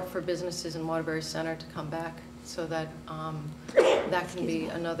support for businesses in Waterbury Center to come back so that that can be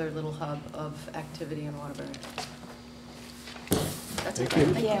another little hub of activity in Waterbury. That's it.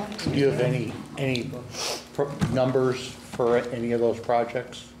 Thank Thank you. Do you have any numbers for any of those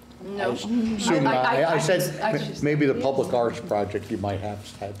projects? No. I assume not. I said maybe the public arts project, you might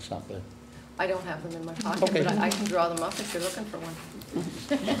have had something. I don't have them in my pocket, Okay. but I can draw them up if you're looking for one.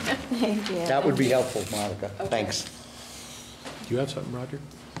 Thank you. That would be helpful, Monica. Okay. Thanks. Do you have something, Roger?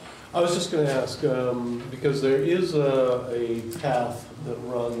 I was just going to ask, because there is a path that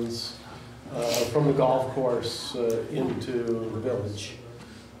runs from the golf course into the village.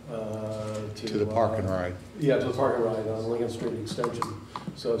 To the park and ride. Yeah, to the park and ride on Lincoln Street Extension.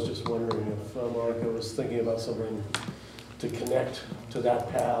 So I was just wondering if Monica was thinking about something to connect to that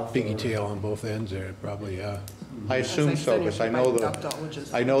path. Piggy tail on both ends there, probably, yeah. I assume so, because I know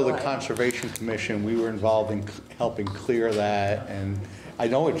the Conservation Commission, we were involved in helping clear that, and I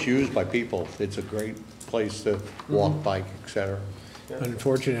know it's used by people. It's a great place to walk, bike, et cetera.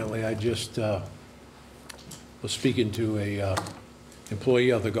 Unfortunately, I just was speaking to a employee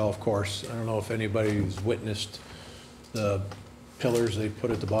of the golf course. I don't know if anybody's witnessed the pillars they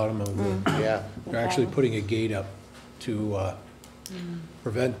put at the bottom of the, Yeah. they're actually putting a gate up to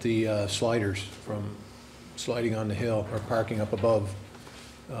prevent the sliders from sliding on the hill or parking up above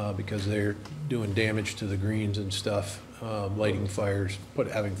because they're doing damage to the greens and stuff, lighting fires,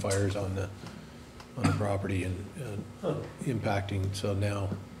 having fires on the property and impacting. So now,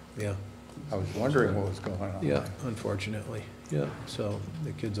 yeah. I was wondering what was going on. Yeah, unfortunately, yeah. So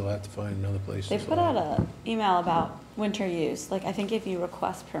the kids will have to find another place. They put out an email about winter use. Like, I think if you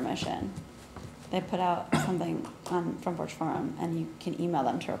request permission, they put out something on Front Porch Forum, and you can email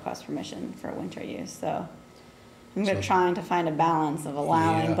them to request permission for winter use. So they're trying to find a balance of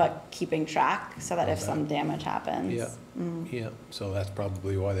allowing but keeping track so that if some damage happens. Yeah, yeah. So that's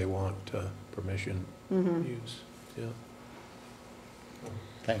probably why they want permission use. Yeah.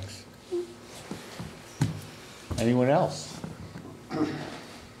 Thanks. Anyone else?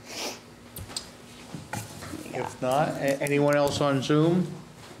 If not, anyone else on Zoom?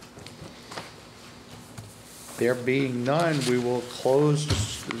 There being none, we will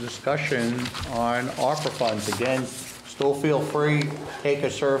close the discussion on ARPA funds. Again, still feel free, take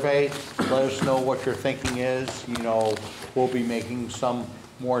a survey, let us know what your thinking is. You know, we'll be making some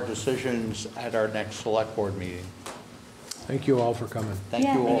more decisions at our next select board meeting. Thank you all for coming. Thank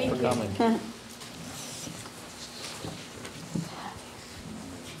you all for coming.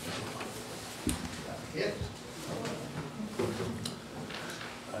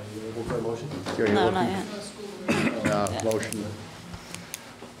 Are you able for a motion? No, not yet. Motion.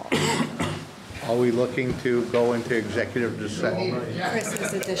 Are we looking to go into executive session?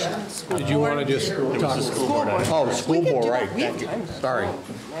 Christmas edition, school Did you want to just talk? Oh, school board, right, thank you. Sorry.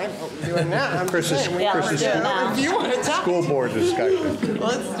 I'm doing that. I'm Chris's, just saying, we let's Chris's do it now. if you want to talk, school board discussion.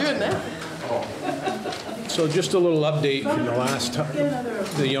 let's do it now. So just a little update from the last time.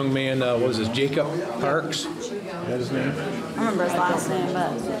 The young man, what was his, Jacob Parks? Is that his name? I remember his last name,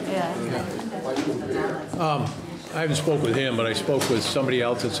 but yeah. I haven't spoke with him, but I spoke with somebody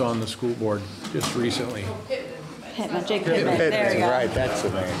else that's on the school board just recently. Pittman, Jake Pittman. There you go. Right, that's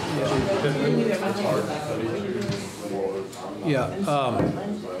the name. Yeah,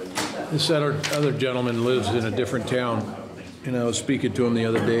 this other gentleman lives in a different town, and I was speaking to him the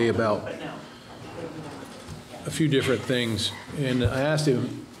other day about a few different things, and I asked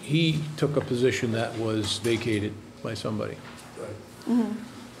him, he took a position that was vacated by somebody.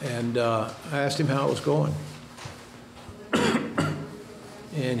 And I asked him how it was going.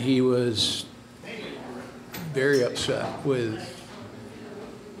 And he was very upset with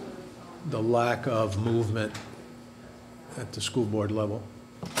the lack of movement at the school board level.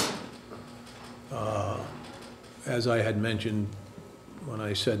 As I had mentioned when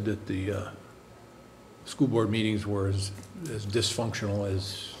I said that the school board meetings were as dysfunctional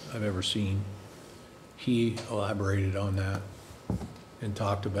as I've ever seen, he elaborated on that and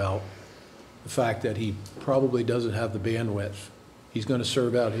talked about the fact that he probably doesn't have the bandwidth. He's going to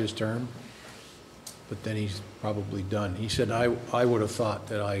serve out his term, but then he's probably done. He said, I would have thought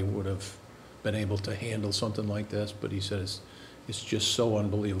that I would have been able to handle something like this, but he says it's just so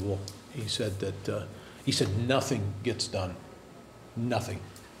unbelievable. He said that, he said nothing gets done, nothing.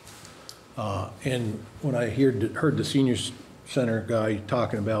 And when I heard the senior center guy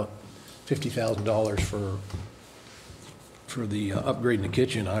talking about $50,000 for the upgrade in the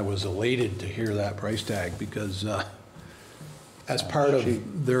kitchen, I was elated to hear that price tag because as part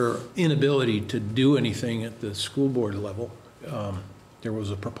of their inability to do anything at the school board level, there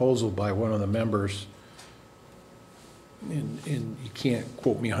was a proposal by one of the members and you can't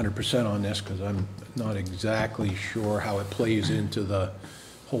quote me 100% on this because I'm not exactly sure how it plays into the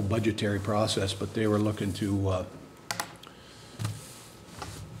whole budgetary process, but they were looking to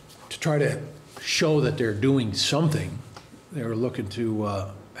try to show that they're doing something. They were looking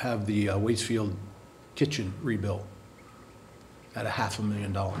to have the Waitsfield kitchen rebuilt at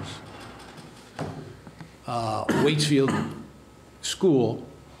 $500,000. Waitsfield School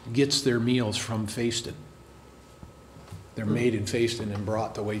gets their meals from Facein. They're made in Facein and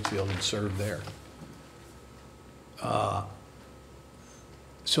brought to Waitsfield and served there.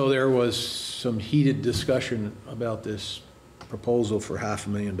 So there was some heated discussion about this proposal for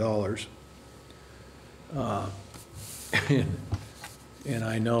 $500,000. And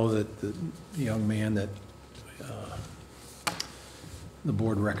I know that the young man that the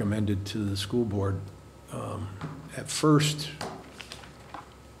board recommended to the school board at first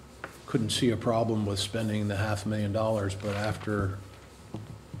couldn't see a problem with spending the $500,000, but after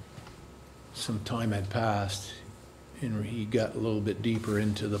some time had passed and he got a little bit deeper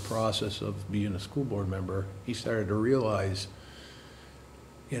into the process of being a school board member, he started to realize,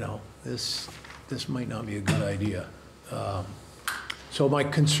 you know, this might not be a good idea. So my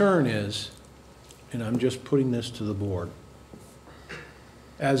concern is, and I'm just putting this to the board,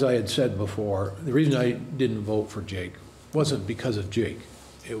 as I had said before, the reason I didn't vote for Jake wasn't because of Jake.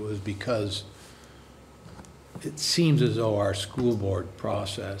 It was because it seems as though our school board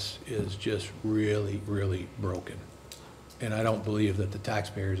process is just really, really broken. And I don't believe that the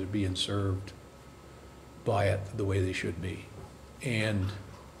taxpayers are being served by it the way they should be. And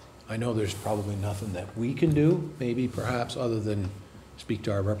I know there's probably nothing that we can do, maybe perhaps, other than speak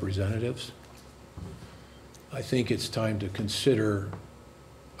to our representatives. I think it's time to consider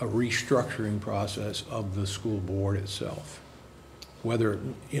a restructuring process of the school board itself. Whether,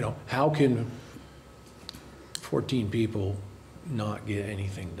 you know, how can 14 people not get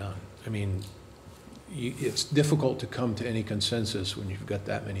anything done? I mean, it's difficult to come to any consensus when you've got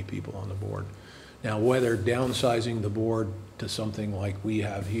that many people on the board. Now, whether downsizing the board to something like we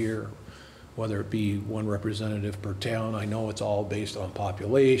have here, whether it be one representative per town, I know it's all based on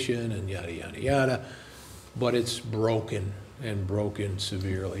population and yada, yada, yada, but it's broken and broken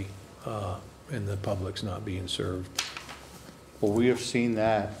severely, and the public's not being served. Well, we have seen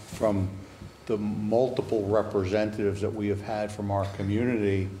that from the multiple representatives that we have had from our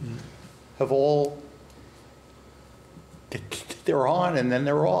community, have all, they're on and then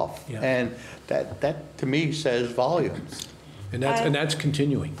they're off. Yeah. And that to me says volumes. And that's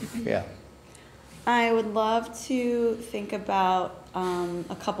continuing. Yeah. I would love to think about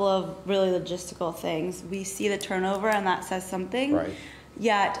a couple of really logistical things. We see the turnover and that says something. Right.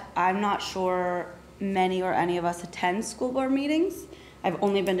 Yet I'm not sure many or any of us attend school board meetings. I've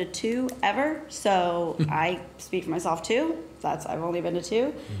only been to 2 ever, so I speak for myself too. I've only been to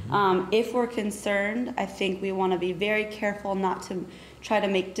 2. If we're concerned, I think we want to be very careful not to try to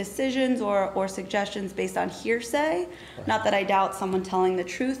make decisions or suggestions based on hearsay. Right. Not that I doubt someone telling the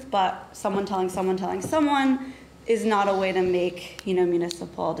truth, but someone telling someone is not a way to make, you know,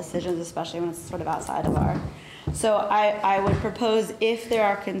 municipal decisions, especially when it's sort of outside of our. So I would propose, if there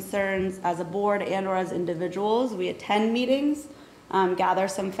are concerns as a board and or as individuals, we attend meetings, gather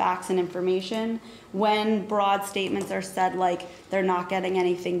some facts and information. When broad statements are said like they're not getting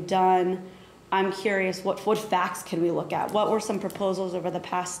anything done, I'm curious, what facts can we look at? What were some proposals over the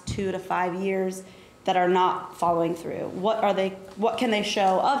past 2 to 5 years that are not following through? What can they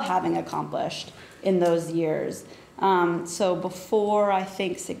show of having accomplished in those years? So before I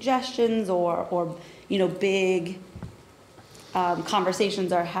think suggestions or you know, big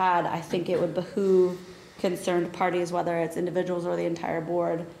conversations are had, I think it would behoove concerned parties, whether it's individuals or the entire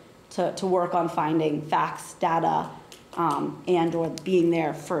board, to work on finding facts, data, and or being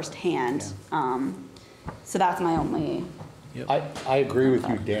there firsthand. Yeah. So that's my only. Yep. I agree with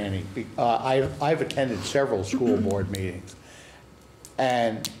you, Danny. I've attended several school board meetings,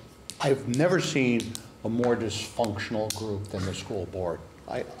 and I've never seen a more dysfunctional group than the school board.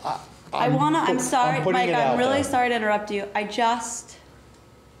 I'm sorry, Mike, I'm really sorry to interrupt you.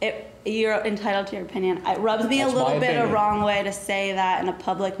 You're entitled to your opinion. It rubs me a little bit a wrong way to say that in a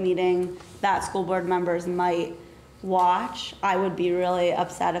public meeting that school board members might watch. I would be really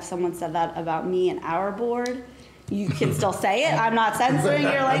upset if someone said that about me and our board. You can still say it. I'm not censoring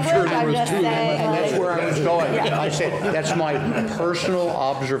your language. I'm just saying. And that's where I was going. Yeah. I said, that's my personal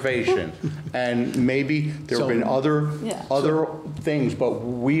observation. And maybe there have been other things, but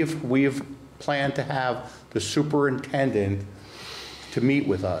we've planned to have the superintendent to meet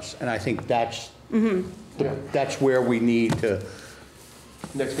with us. And I think that's where we need to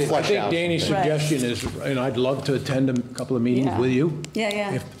Next meeting. I flesh think out. Danny's some things. suggestion is, and I'd love to attend a couple of meetings Yeah. with you.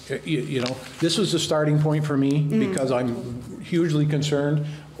 Yeah. If, you know, this was the starting point for me because I'm hugely concerned.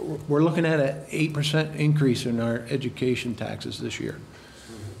 We're looking at an 8% increase in our education taxes this year.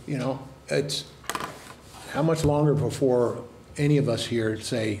 You know, it's, how much longer before any of us here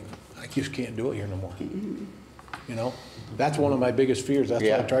say, I just can't do it here no more? You know, that's one of my biggest fears. That's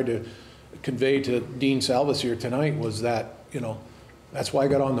what I Yeah. tried to convey to Dean Salvis here tonight was that, you know, that's why I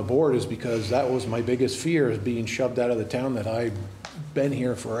got on the board is because that was my biggest fear is being shoved out of the town that I've been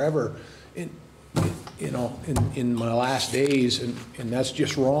here forever in my last days, and that's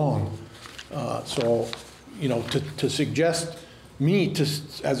just wrong. So, you know, to suggest me,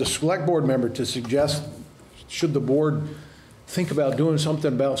 as a select board member, to suggest, should the board think about doing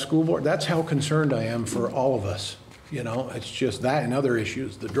something about school board, that's how concerned I am for all of us. You know, it's just that and other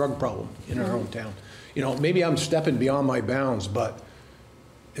issues, the drug problem in our own town. You know, maybe I'm stepping beyond my bounds, but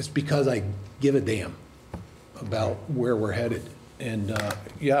it's because I give a damn about where we're headed. And,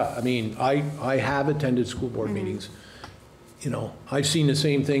 yeah, I mean, I have attended school board meetings. You know, I've seen the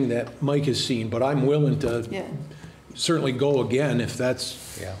same thing that Mike has seen, but I'm willing to certainly go again if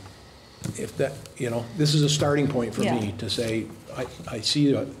that's, if that, you know, this is a starting point for me to say, I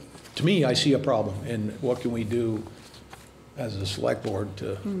see, to me, I see a problem, and what can we do as a select board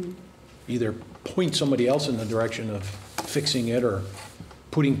to either point somebody else in the direction of fixing it or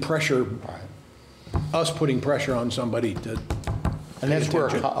putting pressure, us putting pressure on somebody to. And that's where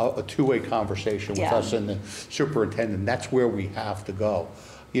a two-way conversation with us and the superintendent, that's where we have to go.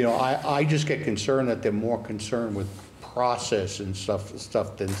 You know, I just get concerned that they're more concerned with process and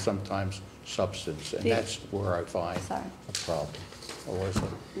stuff than sometimes substance, and that's where I find a problem. Alyssa?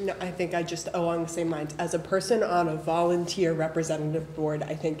 No, I think I just, along the same lines, as a person on a volunteer representative board,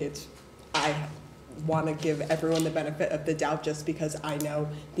 I think I want to give everyone the benefit of the doubt just because I know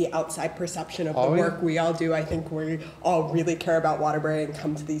the outside perception of the work we all do. I think we all really care about Waterbury and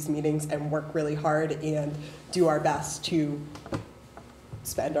come to these meetings and work really hard and do our best to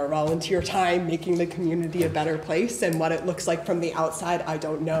spend our volunteer time making the community a better place. And what it looks like from the outside, I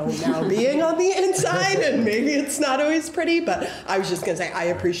don't know now being on the inside, and maybe it's not always pretty, but I was just gonna say, I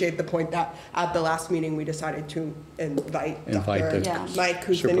appreciate the point that at the last meeting, we decided to invite Dr. Mike,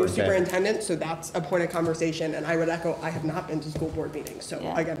 who's the new superintendent, so that's a point of conversation. And I would echo, I have not been to school board meetings. So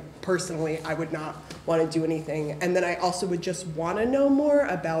again, personally, I would not wanna do anything. And then I also would just wanna know more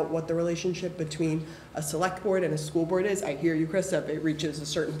about what the relationship between a select board and a school board is. I hear you, Chris, if it reaches a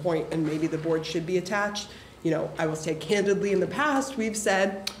certain point and maybe the board should be attached. You know, I will say candidly in the past, we've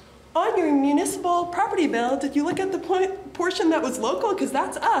said, on your municipal property bill, did you look at the portion that was local? Because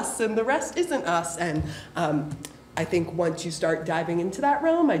that's us and the rest isn't us. And I think once you start diving into that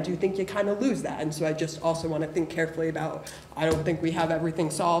realm, I do think you kind of lose that. And so I just also want to think carefully about, I don't think we have everything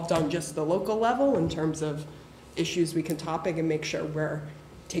solved on just the local level in terms of issues we can topic and make sure we're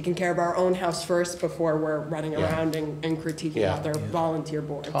taking care of our own house first before we're running around and critiquing other volunteer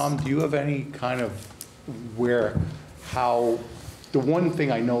boards. Tom, do you have any kind of how, the one thing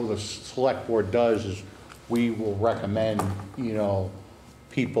I know the select board does is we will recommend, you know,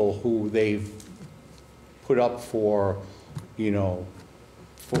 people who they've put up for, you know,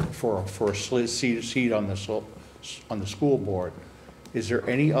 for a seat on the school board. Is there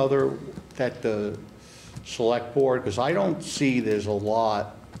any other that the select board, because I don't see there's a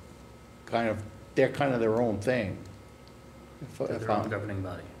lot, they're kind of their own thing. They're their own governing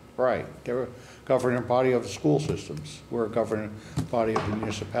body. Right, they're a governing body of the school systems. We're a governing body of the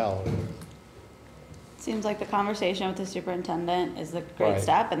municipality. Seems like the conversation with the superintendent is a great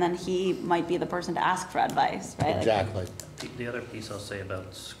step, and then he might be the person to ask for advice, right? Exactly. The other piece I'll say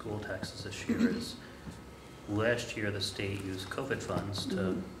about school taxes this year is last year the state used COVID funds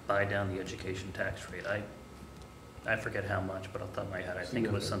to buy down the education tax rate. I forget how much, but off the top of my head, I think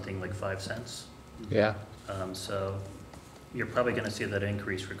it was something like 5 cents. Yeah. So you're probably going to see that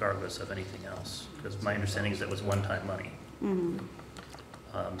increase regardless of anything else, because my understanding is that was one-time money.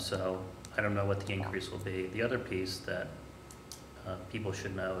 So I don't know what the increase will be. The other piece that people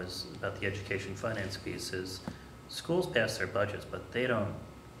should know is about the education finance piece is schools pass their budgets, but they don't,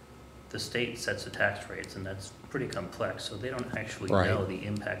 the state sets the tax rates, and that's pretty complex, so they don't actually know the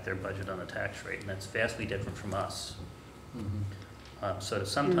impact their budget on the tax rate, and that's vastly different from us. So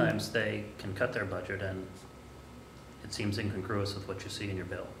sometimes they can cut their budget, and it seems incongruous with what you see in your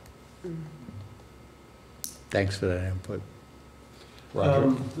bill. Thanks for that input. Roger?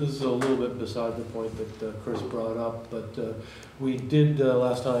 This is a little bit beside the point that Chris brought up, but we did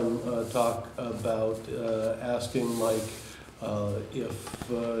last time talk about asking Mike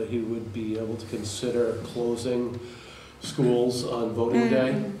if he would be able to consider closing schools on voting day,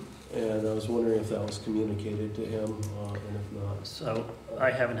 and I was wondering if that was communicated to him, and if not. So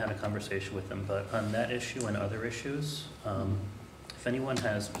I haven't had a conversation with them, but on that issue and other issues, if anyone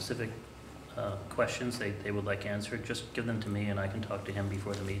has specific questions they would like answered, just give them to me and I can talk to him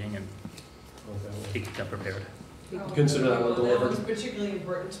before the meeting and he can come prepared. Consider that one delivered. That was particularly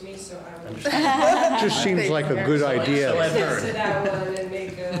important to me, so I will Just seems like a good idea. So I've heard. to that one and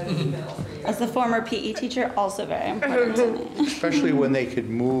make an email for you. As the former PE teacher, also very important to me. Especially when they could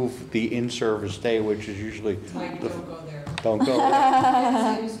move the in-service day, which is usually, Like, don't go there. don't go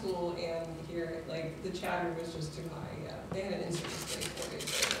there. Same school and here, like, the chatter was just too high, yeah. They had an in-service day 4 days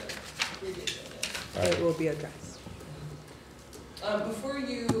later, 3 days later. It will be addressed. Before I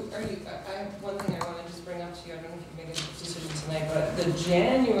have one thing I want to just bring up to you. I don't know if you make a decision tonight, but the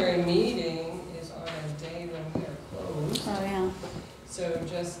January meeting is on a day when we are closed. Oh, yeah. So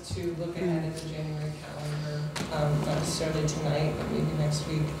just to look ahead at the January calendar, not necessarily tonight, but maybe next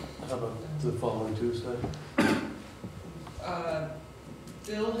week. How about the following Tuesday?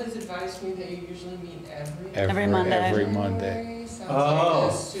 Bill has advised me that you usually meet Every Monday. Every Monday. January. Sounds Oh,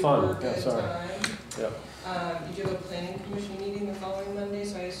 like a super fun. Yeah, good sorry. time. Yep. You do have a planning commission meeting the following Monday,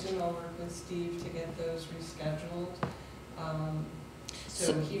 so I assume I'll work with Steve to get those rescheduled.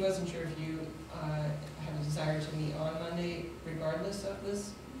 So he wasn't sure if you had a desire to meet on Monday regardless of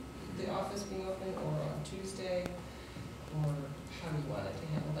the office being open, or on Tuesday, or how do you want it to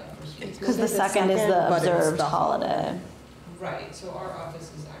handle that first week? Because the second is the but it's observed the holiday. Right, so our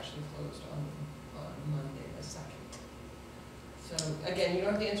office is actually closed on Monday the 2nd. So again, you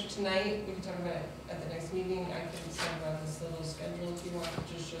don't have to answer tonight, we can talk about it at the next meeting. I can send out this little schedule if you want,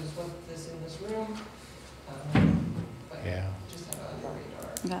 it just shows what this in this room. But Yeah. just have it on your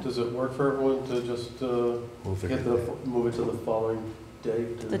radar. Okay. Does it work for everyone to just Move it. move it to the following day,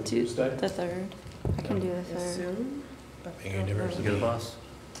 to The Tuesday? The 3rd. I can do the 3rd. Soon? Make any difference to You're the me. boss.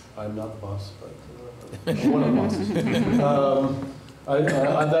 I'm not the boss, but I'm one of the bosses.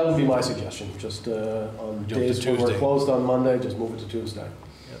 That would be my suggestion, just on Jump to days when we're Tuesday. closed on Monday, just move it to Tuesday.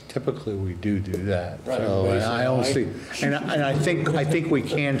 Typically, we do that. Right. So, and I don't see, and I think we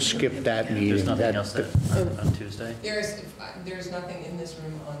can skip that meeting. There's nothing That- else on Tuesday? There's nothing in this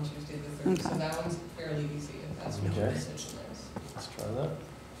room on Tuesday the 3rd, so Okay. that one's fairly easy if that's what your Okay. decision is. Let's try that.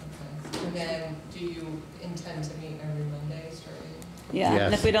 Okay. And then, do you intend to meet every Monday starting? Yeah,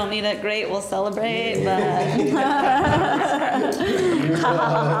 and Yes. if we don't need it, great, we'll celebrate, but.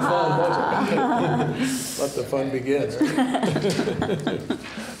 Let the fun begin.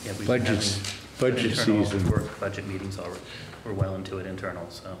 Yeah, we've been Budgets- having budget internal season. work budget meetings already. We're well into it internal,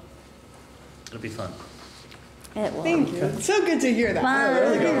 so it'll be fun. It will. Thank you. It's so good to hear that. I'm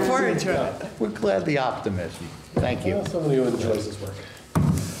really looking forward to it. We're glad the optimism. Thank you. Well, somebody who enjoys this work.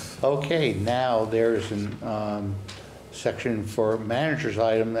 Okay, now there's an section for manager's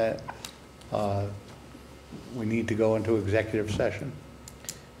item that we need to go into executive session.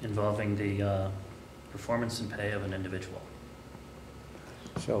 Involving the performance and pay of an individual.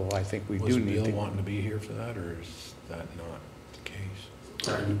 So I think we Was do need Bill to. wanting to be here for that, or is that not the case?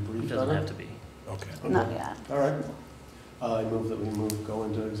 Are you It briefed doesn't on have it? to be. Okay. Not yet. All right. I move that we go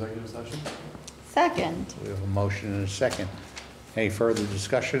into executive session. Second. We have a motion and a second. Any further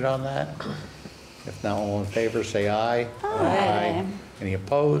discussion on that? If not, all in favor, say aye. Aye. Any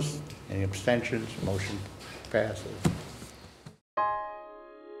opposed? Any abstentions? Motion passes.